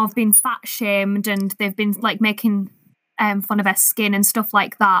made fun of, been fat shamed, and they've been like making fun of her skin and stuff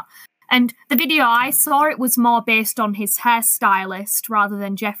like that. And the video I saw, it was more based on his hairstylist rather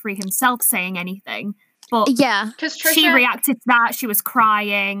than Jeffrey himself saying anything. But yeah, Because she reacted to that. She was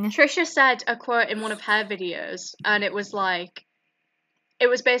crying. Trisha said a quote in one of her videos, and it was like, it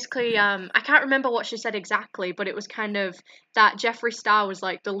was basically, I can't remember what she said exactly, but it was kind of that Jeffree Star was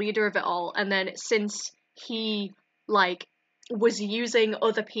like the leader of it all, and then since he like was using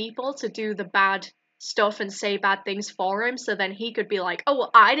other people to do the bad stuff and say bad things for him, so then he could be like, oh,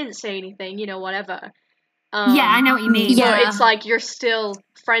 well, I didn't say anything, whatever. Yeah, I know what you mean. So Yeah. it's like you're still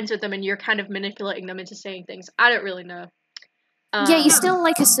friends with them and you're kind of manipulating them into saying things. I don't really know. yeah, you're still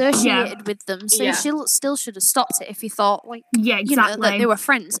like associated Yeah. with them, so Yeah. you still should have stopped it if you thought like Yeah, exactly. that they were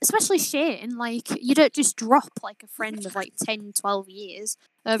friends. Especially Shane, like you don't just drop like a friend of like 10, 12 years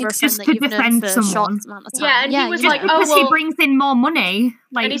over a Just friend that to you've known defend for a short someone. amount of time. Yeah, and he was you like, know. oh, Because he well- brings in more money.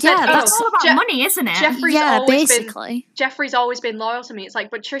 Like, And he said, Yeah, oh, that's all about money, isn't it? Jeffrey's always been loyal to me. It's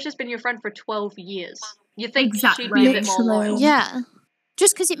like, but Trisha's been your friend for 12 years. You think she'd Exactly. be a bit more Literally. loyal. Yeah.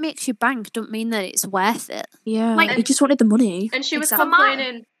 Just because it makes you bank don't mean that it's worth it. Yeah, Like- he just wanted the money. And she was Exactly.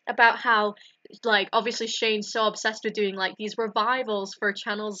 complaining about how, like, obviously Shane's so obsessed with doing, like, these revivals for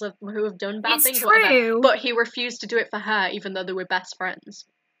channels of who have done bad It's things or whatever. true. But he refused to do it for her, even though they were best friends.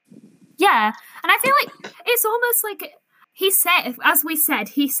 Yeah, and I feel like it's almost like he said, as we said,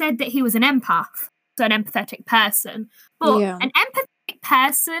 he said that he was an empath, so an empathetic person. But Yeah. an empathetic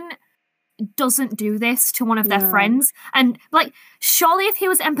person doesn't do this to one of their No. friends. And, like, surely if he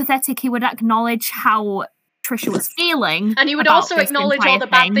was empathetic, he would acknowledge how Trisha was feeling. And he would about also this acknowledge all entire the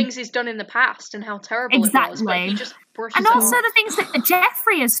bad thing. things he's done in the past and how terrible it was. But Exactly. he just brushes And it also off. the things that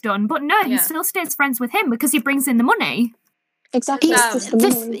Jeffrey has done, but no, he Yeah. still stays friends with him because he brings in the money. Exactly. He's- It's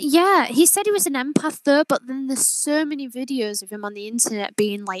just the money. Yeah, he said he was an empath though, but then there's so many videos of him on the internet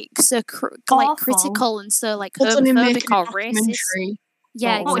being like so like Awful. critical and so like Odds on him making homophobic a or racist. documentary.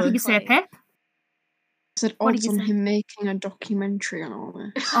 Yeah, What did you say, exactly. Pip? I said What did odds you on say? him making a documentary on all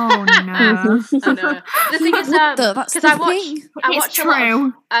this. Oh no. I know. The thing is, What the? That's because the I watch, thing. I It's watch a lot of,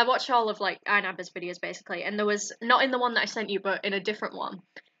 true. I watch all of like Inaba's videos basically, and there was not in the one that I sent you, but in a different one.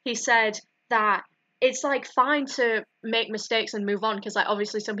 He said that it's like fine to make mistakes and move on because like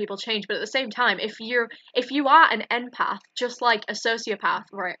obviously some people change, but at the same time, if you are an empath, just like a sociopath,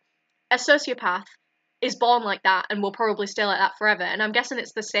 right? A sociopath is born like that and will probably stay like that forever. And I'm guessing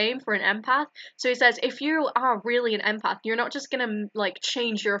it's the same for an empath. So he says if you are really an empath, you're not just gonna like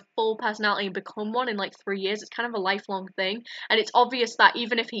change your full personality and become one in like 3 years. It's kind of a lifelong thing. And it's obvious that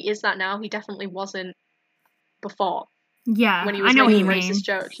even if he is that now, he definitely wasn't before Yeah, when he I was know what making you racist mean.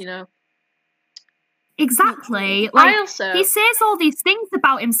 jokes, you know. Exactly. Like I also he says all these things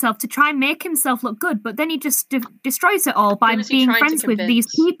about himself to try and make himself look good, but then he just destroys it all by Who is he being trying to friends with these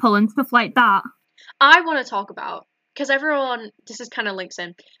convince? people and stuff like that. I want to talk about because everyone this is kind of links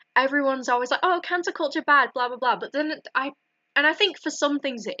in. Everyone's always like, "Oh, cancel culture bad, blah blah blah." But then I think for some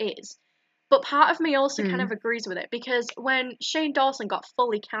things it is. But part of me also kind of agrees with it because when Shane Dawson got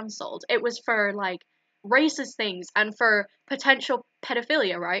fully cancelled, it was for like racist things and for potential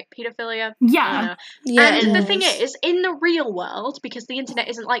pedophilia, right? Pedophilia. I don't Yeah. know. Yeah, And it the thing was. is, in the real world, because the internet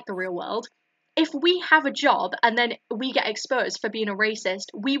isn't like the real world, if we have a job and then we get exposed for being a racist,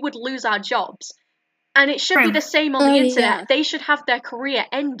 we would lose our jobs. And it should be True. the same on Oh, the internet. yeah. They should have their career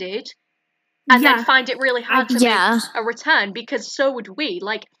ended and Yeah. then find it really hard to Yeah. make a return because so would we.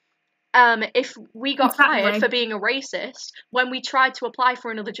 Like, if we got fired Exactly. for being a racist, when we tried to apply for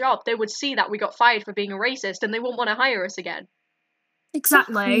another job, they would see that we got fired for being a racist and they wouldn't want to hire us again.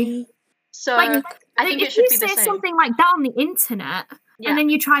 Exactly. So Like, I think if it should you be the say same. something like that on the internet, Yeah. and then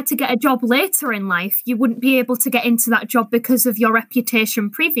you try to get a job later in life, you wouldn't be able to get into that job because of your reputation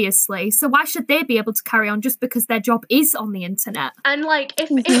previously. So why should they be able to carry on just because their job is on the internet? And like, if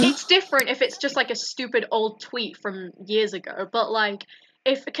it's different if it's just like a stupid old tweet from years ago, but like,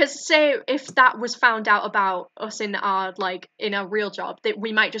 because say if that was found out about us in our real job, that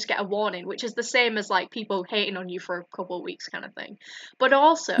we might just get a warning, which is the same as like people hating on you for a couple of weeks kind of thing. But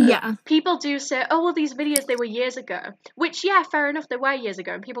also, Yeah. people do say, oh well, these videos they were years ago, which yeah, fair enough, they were years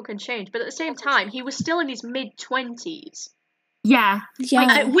ago, and people can change. But at the same time, he was still in his mid-20s. Yeah. Yeah.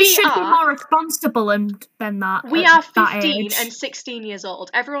 Like, we we should be are- more responsible than that. We at are that 15 age. and 16 years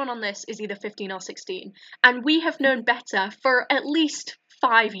old. Everyone on this is either 15 or 16. And we have known better for at least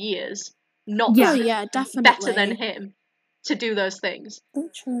 5 years, not Yeah. Oh, yeah, definitely. better than him, to do those things.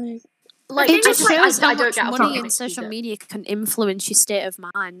 Literally. Like, It just I shows how don't much get how money people and social excuse it. media can influence your state of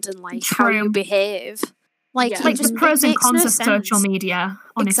mind and like how you True. behave. Like, Yeah. it Like, there's just pros and makes cons no of social sense. media,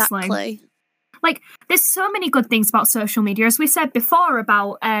 honestly. Exactly. Like, there's so many good things about social media, as we said before,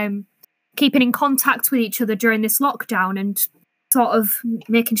 about keeping in contact with each other during this lockdown and sort of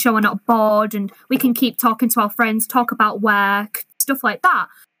making sure we're not bored and we can keep talking to our friends, talk about work, stuff like that.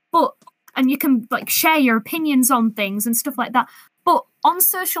 And you can like share your opinions on things and stuff like that. But on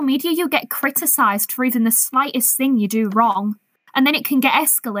social media, you get criticised for even the slightest thing you do wrong. And then it can get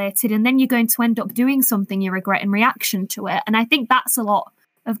escalated, and then you're going to end up doing something you regret in reaction to it. And I think that's a lot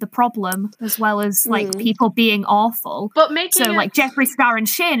of the problem, as well as like people being awful. But making So like Jeffree Star and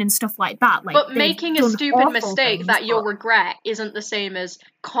Shane and stuff like that. Like, but they've making a done stupid awful mistake things, that you'll but- regret isn't the same as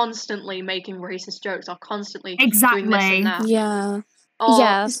constantly making racist jokes or constantly doing this Exactly. and that. Yeah. Or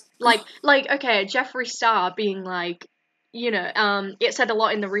Yeah. like okay, Jeffree Star being like, you know, it said a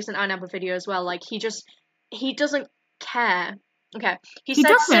lot in the recent Inaba video as well. Like he doesn't care. Okay, He he said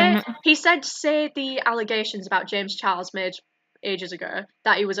doesn't. say the allegations about James Charles made ages ago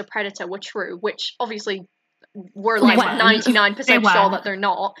that he was a predator were true, which obviously we're like Well, 99% they sure were. that they're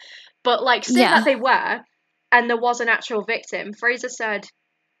not. But like, say that they were, and there was an actual victim. Fraser said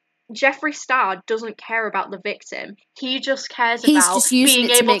Jeffree Star doesn't care about the victim. He just cares He's about just using being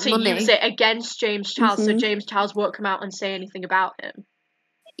it to able make to money. use it against James Charles, so Mhm. James Charles won't come out and say anything about him.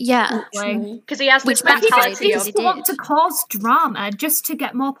 Yeah. Literally. Because he has Which this backfired mentality because of he People want to cause drama just to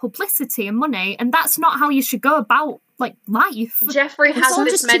get more publicity and money, and that's not how you should go about like life. Jeffrey It's has all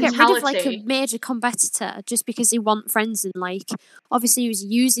this just to get rid of like a mentality. major competitor just because he want friends, and like obviously he was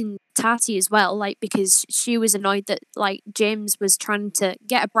using Tati as well, like because she was annoyed that like James was trying to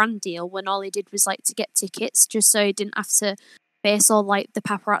get a brand deal when all he did was like to get tickets just so he didn't have to face all like the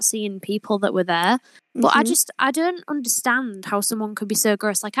paparazzi and people that were there. But Mhm. I don't understand how someone could be so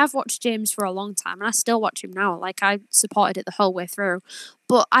gross. Like I've watched James for a long time and I still watch him now. Like I supported it the whole way through.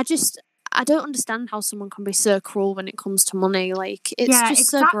 But I don't understand how someone can be so cruel when it comes to money. Like it's Yeah,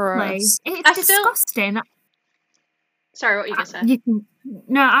 just so exactly. gross. It's I still- disgusting. Sorry, what were you gonna say?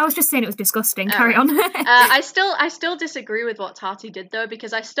 No, I was just saying it was disgusting. Oh, Carry right. on. I still disagree with what Tati did though,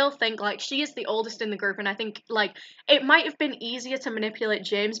 because I still think like she is the oldest in the group, and I think like it might have been easier to manipulate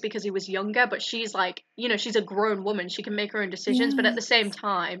James because he was younger, but she's like, you know, she's a grown woman, she can make her own decisions, but at the same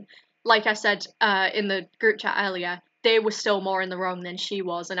time, like I said in the group chat earlier, they were still more in the wrong than she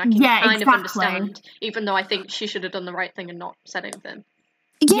was, and I can Yeah, kind of exactly. understand, even though I think she should have done the right thing and not said anything.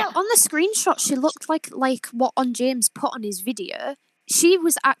 Yeah, on the screenshot she looked like what on James put on his video. She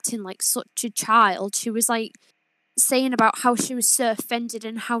was acting like such a child. She was like saying about how she was so offended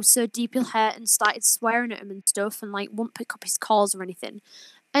and how so deep he'll hurt, and started swearing at him and stuff, and like won't pick up his calls or anything.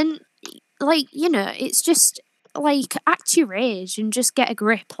 And like, you know, it's just like act your age and just get a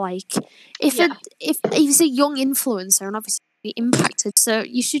grip. Like if he's a young influencer and obviously impacted, so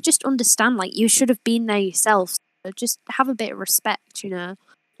you should just understand. Like you should have been there yourself. So just have a bit of respect, you know.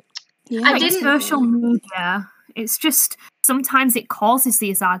 Yeah, I Like didn't- social media, it's just sometimes it causes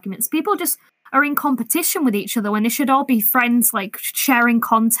these arguments. People just are in competition with each other when they should all be friends, like sharing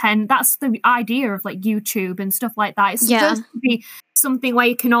content. That's the idea of like YouTube and stuff like that. It's supposed to be something where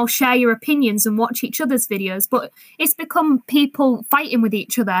you can all share your opinions and watch each other's videos, but it's become people fighting with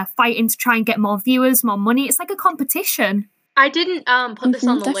each other, fighting to try and get more viewers, more money. It's like a competition. I didn't put this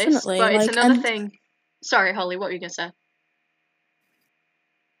on the list, definitely, but it's like, another and- thing. Sorry, Holly, what were you gonna say?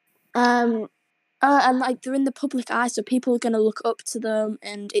 And like they're in the public eye, so people are gonna look up to them,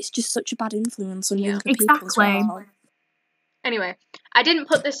 and it's just such a bad influence on Yeah. younger people as Exactly. well. Anyway, I didn't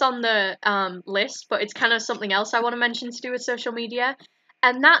put this on the list, but it's kind of something else I want to mention to do with social media,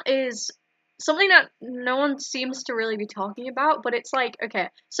 and that is something that no one seems to really be talking about, but it's like, okay,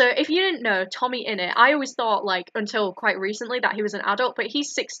 so if you didn't know, Tommy Innit, I always thought, like, until quite recently that he was an adult, but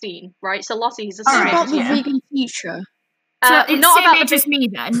he's 16, right? So Lottie, he's the same Alright, age About as the you. vegan teacher. So it's not same about age the as me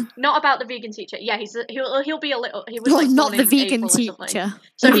then. not about the vegan teacher. Yeah, he'll be a little. He was Well, like not born the in vegan April or something. teacher.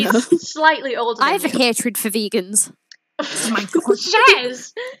 So he's slightly older I than have a you. hatred for vegans. Oh my god.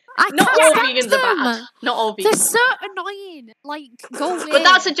 Yes. I Not can't all stand vegans them. are bad. Not all They're vegans. so annoying. Like, go away. But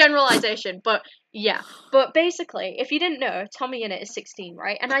that's a generalization. But yeah. But basically, if you didn't know, Tommy Innit is 16,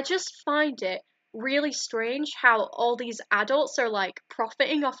 right? And I just find it really strange how all these adults are like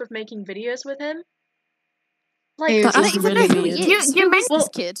profiting off of making videos with him. Like, It But I is don't even really know who weird. he is. You Who meant is this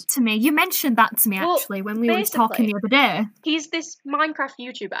kid? to me. You mentioned that to me Well, actually when we were talking the other day. he's this Minecraft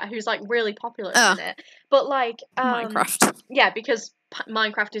YouTuber who's like really popular Oh. in it. But like, Minecraft. yeah, because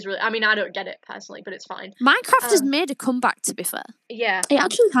Minecraft is really. I mean, I don't get it personally, but it's fine. Minecraft has Um, made a comeback, to be fair. Yeah. It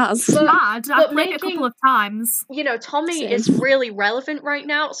actually has. But- Bad. but I've played it a making- couple of times. You know, Tommy Same. is really relevant right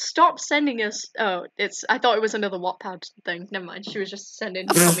now. Stop sending us. Oh, I thought it was another Wattpad thing. Never mind. She was just sending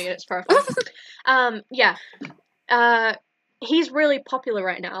Tommy its profile. Yeah. He's really popular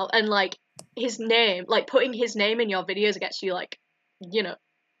right now, and like his name, like putting his name in your videos gets you like, you know,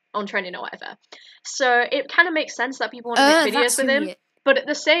 on trending or whatever. So it kind of makes sense that people want to make videos with him. But at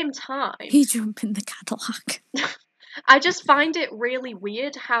the same time, He jump in the Cadillac. I just find it really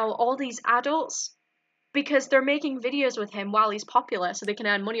weird how all these adults, because they're making videos with him while he's popular so they can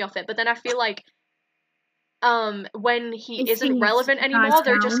earn money off it, but then I feel like when he If isn't he relevant dies anymore,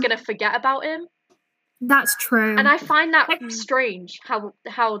 they're just down. gonna forget about him. That's true. And I find that Like- strange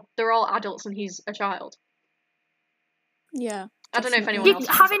how they're all adults and he's a child. Yeah. I don't know if definitely. anyone else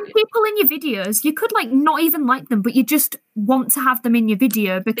thinks Having that. people in your videos, you could like not even like them, but you just want to have them in your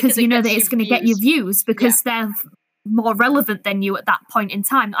video because Because it you know gets that you it's going to get you views because they're more relevant than you at that point in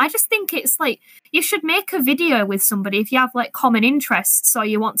time. I just think it's like you should make a video with somebody if you have like common interests or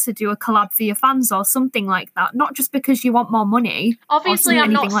you want to do a collab for your fans or something like that, not just because you want more money. Obviously,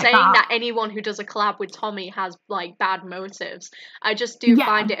 I'm not like saying that anyone who does a collab with Tommy has like bad motives. I just do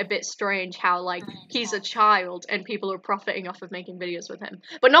find it a bit strange how like he's a child and people are profiting off of making videos with him.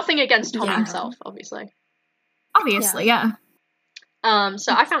 But nothing against Tommy himself, obviously. Obviously, yeah.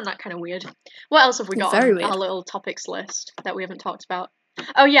 So I found that kind of weird. What else have we got Very on weird. our little topics list that we haven't talked about?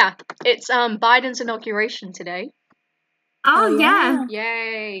 Oh yeah, it's Biden's inauguration today. Oh yeah.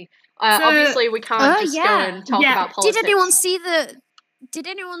 Yay! Obviously we can't just go and talk about politics. Did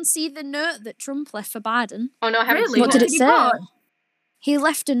anyone see the note that Trump left for Biden? Oh no, I haven't Really? seen What did it say? He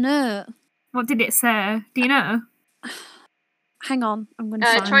left a note. What did it say? Do you know? Hang on, I'm going to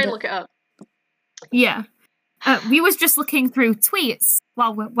find try and it. look it up. Yeah. We was just looking through tweets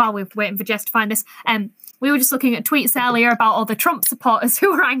while we're waiting for Jess to find this. We were just looking at tweets earlier about all the Trump supporters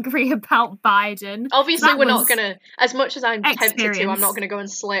who were angry about Biden. Obviously, we're not gonna. As much as I'm tempted to, I'm experience. not gonna go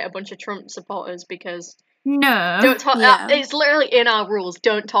and slate a bunch of Trump supporters because No. don't talk. Yeah. It's literally in our rules.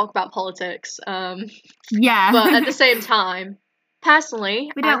 Don't talk about politics. Yeah. But at the same time,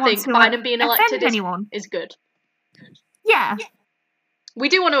 personally, we don't I want think to Biden being offend elected anyone. is good. Yeah. We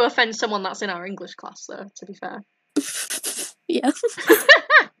do want to offend someone that's in our English class, though. To be fair. Yeah.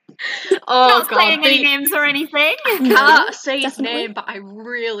 Oh Not god, saying any names or anything. I can't say his definitely. name, but I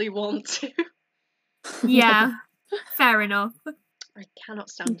really want to. Yeah. Fair enough. I cannot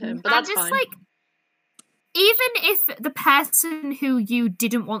stand him, but I'm that's just fine. like, even if the person who you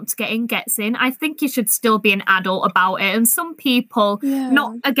didn't want to get in gets in, I think you should still be an adult about it. And some people,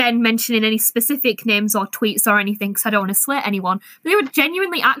 not again mentioning any specific names or tweets or anything, because I don't want to slate anyone, but they were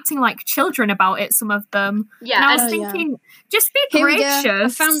genuinely acting like children about it, some of them. Yeah, and I was and- thinking, just be Here gracious. we go. I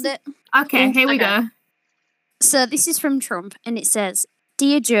found it. Okay, here we go. So this is from Trump, and it says,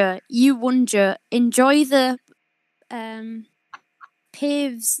 "Dear Joe, you won, Joe. Enjoy the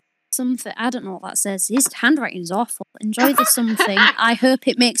paves something." I don't know what that says. His handwriting's awful. "Enjoy the something. I hope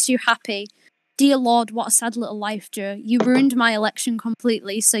it makes you happy. Dear Lord, what a sad little life, Joe. You ruined my election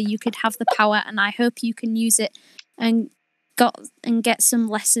completely so you could have the power, and I hope you can use it and get some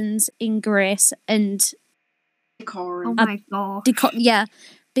lessons in grace and Oh my god.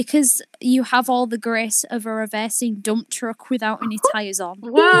 because you have all the grace of a reversing dump truck without any tyres on.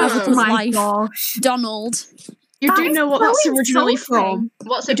 Whoa. Have a Oh good my life, gosh. Donald." You That do is know what so that's originally insulting. from.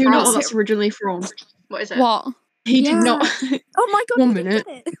 What's You it do know from? what that's originally from. What is it? What? He did not. Oh my god, One he did minute.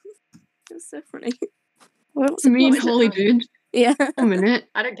 get it. That's so funny. What's Me and is it Holly from? did. Yeah. 1 minute.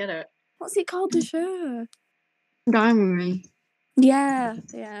 I don't get it. What's it called, the show? Die with me. Yeah.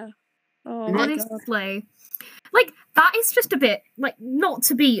 Oh my god. Honestly. Like, that is just a bit, like, not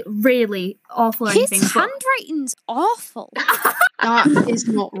to be really awful or His anything, but handwriting's awful. That is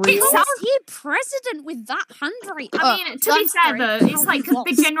not How real. is he president with that handwriting? I mean, to be fair though, it's like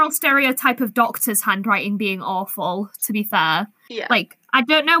the general stereotype of doctors' handwriting being awful, to be fair. Yeah. Like, I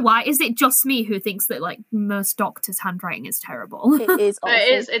don't know why. Is it just me who thinks that, like, most doctors' handwriting is terrible? It is awful.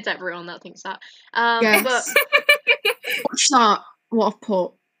 It's everyone that thinks that. Yes. But Watch that. What I've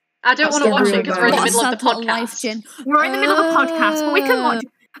put. I don't want to watch it because we're in the What a middle of the sad little life, podcast. Jin. We're in the middle of a podcast, but we can watch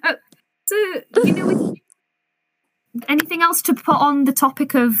it. So, you know, anything else to put on the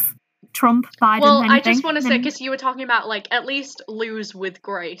topic of Trump, Biden, Well, anything? I just want to say, because you were talking about, like, at least lose with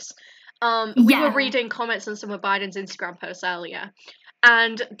grace. We were reading comments on some of Biden's Instagram posts earlier,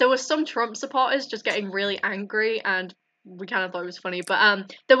 and there were some Trump supporters just getting really angry, and we kind of thought it was funny,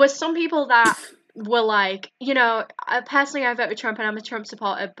 but there were some people that were like, you know, personally I voted Trump and I'm a Trump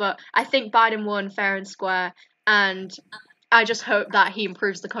supporter, but I think Biden won fair and square, and I just hope that he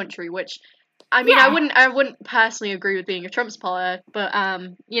improves the country, which... I mean, Yeah. I wouldn't personally agree with being a Trump supporter, but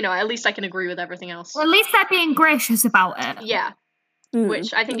you know, at least I can agree with everything else. Well, at least they're being gracious about it. Yeah,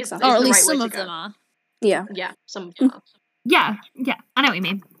 which I think is exactly. Or at the least right way some to of go. them are. Yeah. Yeah, some of them are. Yeah, I know what you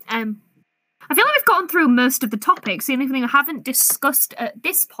mean. I feel like we've gotten through most of the topics. The only thing I haven't discussed at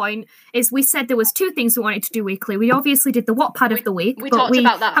this point is we said there was 2 things we wanted to do weekly. We obviously did the Wattpad of the week. We but talked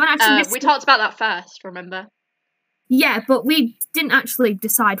about that. haven't actually We talked about that first. Remember? Yeah, but we didn't actually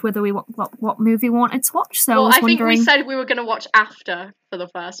decide whether we what movie we wanted to watch. So Well, I was I think wondering. we said we were going to watch after for the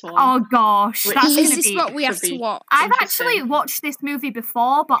first one. Oh gosh, Which- that's Is Is gonna this be. what we have could to be- watch? I've interesting. actually watched this movie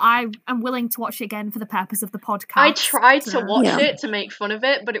before, but I am willing to watch it again for the purpose of the podcast. I tried to watch Yeah. it to make fun of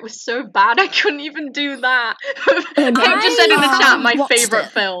it, but it was so bad I couldn't even do that. no. I just said in the I chat my watched favourite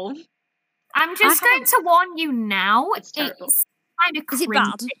it. film. I'm just going to warn you now. It's terrible. Kind of Is it cringy.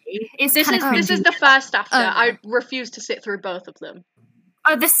 bad? It's This kind is of this is cringy. the first after. Oh, no. I refuse to sit through both of them.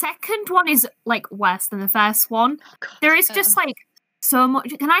 Oh, the second one is like worse than the first one. Oh, God. There is just like so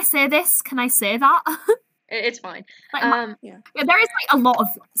much. Can I say this? Can I say that? It's fine. Like, Yeah. yeah, there is like a lot of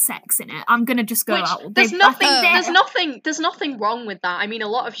sex in it. I'm gonna just go Which, out. there's I nothing. think There's nothing wrong with that. I mean, a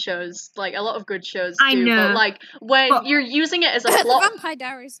lot of shows, like a lot of good shows, I do. know. But like when But- you're using it as a plot, Vampire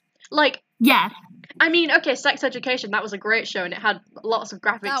Diaries. like yeah, I mean, okay, Sex Education, that was a great show and it had lots of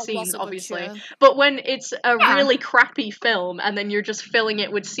graphic That was scenes, a good obviously. show. But when it's a Yeah. really crappy film and then you're just filling it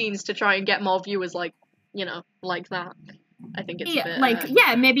with scenes to try and get more viewers, like like that, I think it's a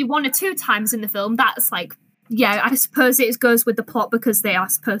bit. Maybe 1 or 2 times in the film. That's like. Yeah, I suppose it goes with the plot because they are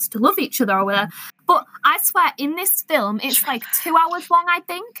supposed to love each other or whatever. But I swear, in this film, it's like 2 hours long, I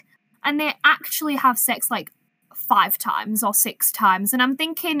think, and they actually have sex like 5 times or 6 times. And I'm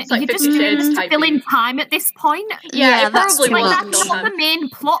thinking, It's like you're just 50 doing Shades this to type fill in thing. time at this point. Yeah, it that's probably too was. Like, that's not the main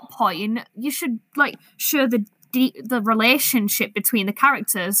plot point. You should like show the relationship between the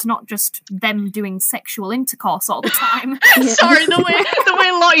characters, not just them doing sexual intercourse all the time. Sorry, the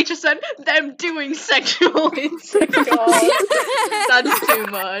way Lottie just said them doing sexual intercourse. That's too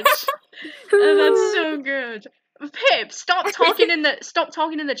much. That's so good. Pip, stop talking in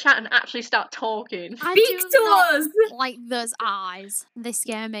the chat and actually start talking. I Speak do to not us. like those eyes. They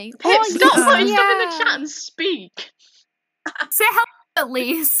scare me. Pip, stop yeah. putting stuff in the chat and speak. Say hello at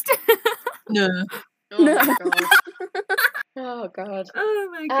least. No. Oh my god. Oh god. Oh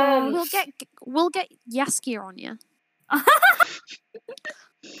my god. We'll get Yaskier on you.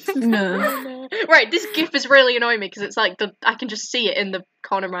 No. Right, this GIF is really annoying me because it's like I can just see it in the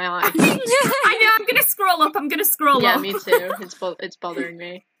corner of my eye. I know. I'm gonna scroll up. Yeah, me too. It's bothering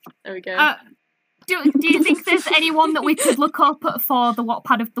me. There we go. Do you think there's anyone that we could look up for the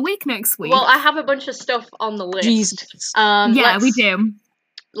Wattpad of the week next week? Well, I have a bunch of stuff on the list. Jesus. yeah, we do.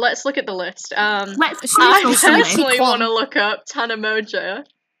 Let's look at the list. Let's I choose something. personally want to look up Tana Moja.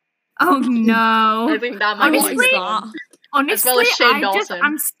 Oh no! I think that might be Honestly, a good one. Honestly, As well as Shane Dawson.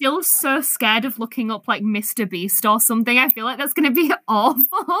 I'm still so scared of looking up like Mr. Beast or something. I feel like that's gonna be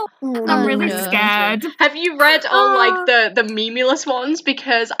awful. I'm really no. scared. Have you read all like the memulous ones?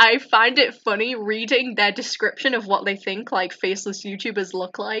 Because I find it funny reading their description of what they think like faceless YouTubers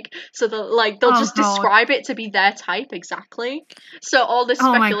look like. So they'll just describe it to be their type exactly. So all this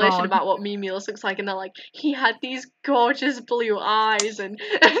Oh my speculation God. about what memulous looks like, and they're like, he had these gorgeous blue eyes and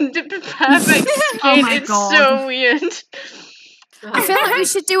perfect skin. Oh my it's God. so weird. I feel like we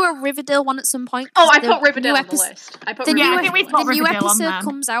should do a Riverdale one at some point. Oh, 'cause I the put Riverdale new on the list. I put The Riverdale. I new, think we've got the new Riverdale on episode there.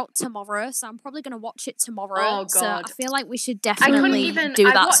 comes out tomorrow, so I'm probably going to watch it tomorrow. Oh, So God. I feel like we should I couldn't definitely even do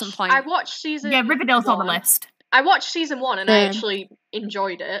I that at watched, some point. I watched season. Yeah, Riverdale's on the 1. list. I watched season 1 and I Same. actually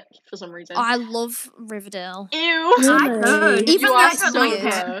enjoyed it for some reason. Oh, I love Riverdale. Ew! Really? Even You though are it's so weird.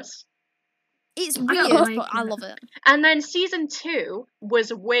 gross. It's don't weird, like but I it. love it. And then season 2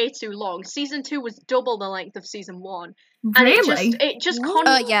 was way too long. Season 2 was double the length of season 1. And Really?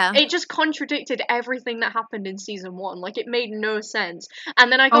 Yeah. it just contradicted everything that happened in season 1. Like it made no sense.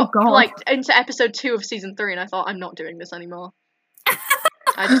 And then I Oh, got God. like into episode 2 of season 3 and I thought I'm not doing this anymore.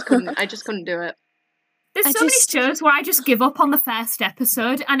 I just couldn't do it. There's I so just- many shows where I just give up on the first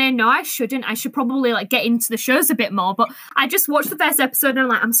episode, and I know I shouldn't. I should probably like get into the shows a bit more, but I just watched the first episode and I'm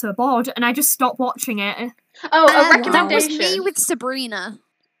like, I'm so bored, and I just stopped watching it. Oh, a That was recommendation. me with Sabrina.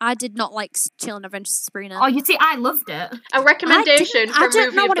 I did not like Chilling Adventures of Sabrina. Oh, you see, I loved it. A recommendation for I don't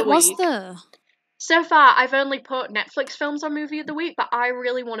movie know of what the it was week. though. So far, I've only put Netflix films on movie of the week, but I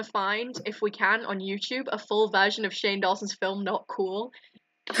really want to find, if we can, on YouTube, a full version of Shane Dawson's film Not Cool.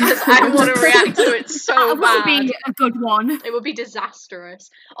 Because I want to react to it so That will bad. be a good one. It would be disastrous.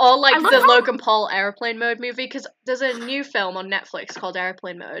 Or like I love the how- Logan Paul Airplane Mode movie, because there's a new film on Netflix called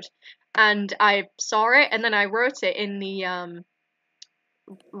Airplane Mode. And I saw it, and then I wrote it in the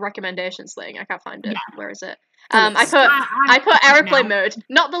recommendations thing. I can't find it. Yeah. Where is it? Yes. I put watching it Airplane now. Mode,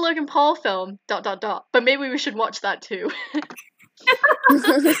 not the Logan Paul film, ... But maybe we should watch that too.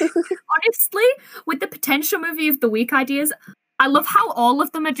 Honestly, with the potential movie of the week ideas, I love how all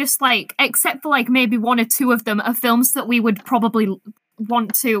of them are just like, except for like maybe 1 or 2 of them, are films that we would probably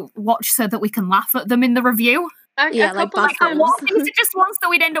want to watch so that we can laugh at them in the review. Yeah, like couple bad of And them. what things are just ones that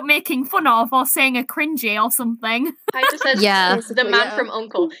we'd end up making fun of or saying are cringy or something. I just said Yeah. the man Yeah. from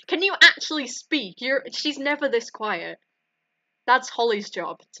Uncle. Can you actually speak? She's never this quiet. That's Holly's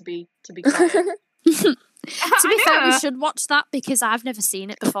job to be quiet. To be fair, we should watch that because I've never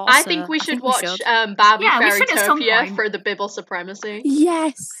seen it before. I so think we should think watch Barbie Yeah, we should at some Fairytopia point. for the Bibble Supremacy.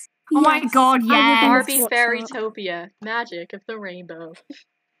 Yes. Oh my God, I would yes. love Barbie to watch Fairytopia, magic of the rainbow.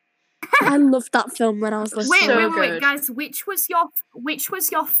 I loved that film when I was little. Wait, So wait, good. guys. Which was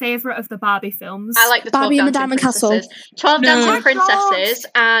your favorite of the Barbie films? I like the 12 Barbie and the Dancing Diamond Castle. Princesses. 12 No. Dancing Oh my Princesses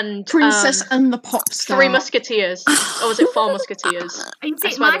and Princess and the Pop Star. 3 Musketeers. Or was it 4 Musketeers? You I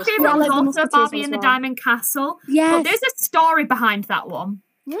see, swear my there was favorite four. I was like the also Musketeers Barbie as and the well. Diamond Castle. But Yes. there's a story behind that one.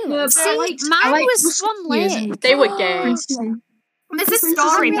 Really? See, liked- mine I liked was Swan Musketeers and Lake. They were gay. Princess. There's a Princess I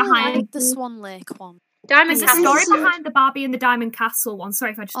story and really behind. like the Swan Lake one. Diamond There's a story Castle's good. behind the Barbie and the Diamond Castle one.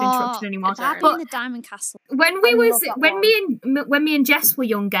 Sorry if I just interrupted anyone. It's alright. Barbie and the Diamond Castle. When we I was love that when me and Jess were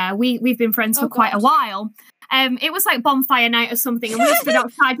younger, we've been friends for Oh, quite a God. while. It was like bonfire night or something, and we stood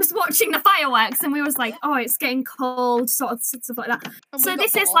outside just watching the fireworks, and we was like, "Oh, it's getting cold," sort of stuff like that. And So we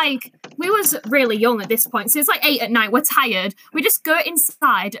this got is bored. like we was really young at this point. So it's like 8 at night. We're tired. We just go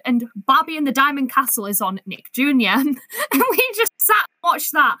inside, and Barbie and the Diamond Castle is on Nick Jr. and we just sat and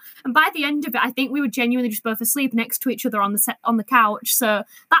watched that. And by the end of it, I think we were genuinely just both asleep next to each other on the couch. So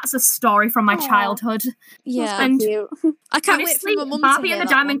that's a story from my Aw. childhood. Yeah. And Cute. I can't honestly, wait for my mum Barbie to hear and the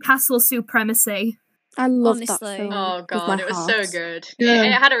that Diamond Castle supremacy. I love that Honestly. film. Oh with god, my it was heart. so good. Yeah.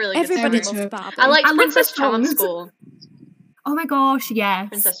 It had a really Everybody good story. loves Barbie. I like I love Princess the Charm songs. School. Oh my gosh, yes.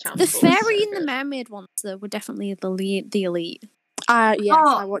 Princess Charm the School was fairy so and the good. mermaid ones though were definitely the elite. Yes,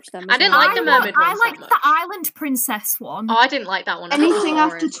 Oh, I watched them. I as didn't well. like the mermaid I ones that liked much. the Island Princess one. Oh, I didn't like that one. I thought it was Anything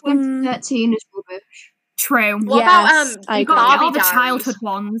boring. after 2013 is rubbish. True. What about Yes, I You agree. got Barbie all the Diaries? childhood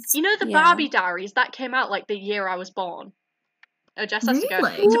ones. You know the Yeah. Barbie Diaries that came out like the year I was born. Oh, Jess has to go.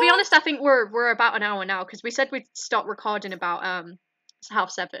 Really? To be honest, I think we're about an hour now because we said we'd stop recording about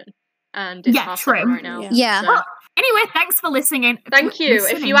 7:30, and it's Yeah, 7:30 true. right now. Yeah. So, Anyway, thanks for listening. thank you. If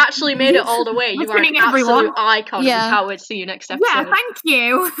Listening. you actually made it all the way, you are an Listening, everyone. absolute icon. Yeah. We can't wait to see you next episode. Yeah, thank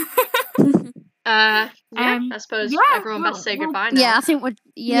you. Yeah, Um, I suppose yeah, everyone better say well, goodbye now. Yeah, I think we're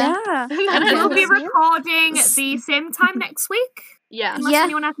Yeah. We'll be Yeah. recording the same time next week. Yeah. Unless Yeah.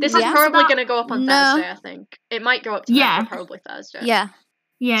 anyone has This any is plans for probably that. going to go up on No. Thursday, I think. It might go up tonight, Yeah. but probably Thursday. Yeah.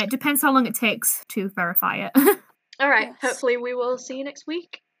 Yeah, it depends how long it takes to verify it. All right. Yes. Hopefully we will see you next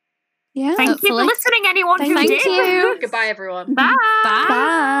week. Yeah. Thank you for Hopefully. listening, anyone who Thank did. you. Goodbye, everyone. Bye. Bye.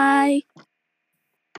 Bye.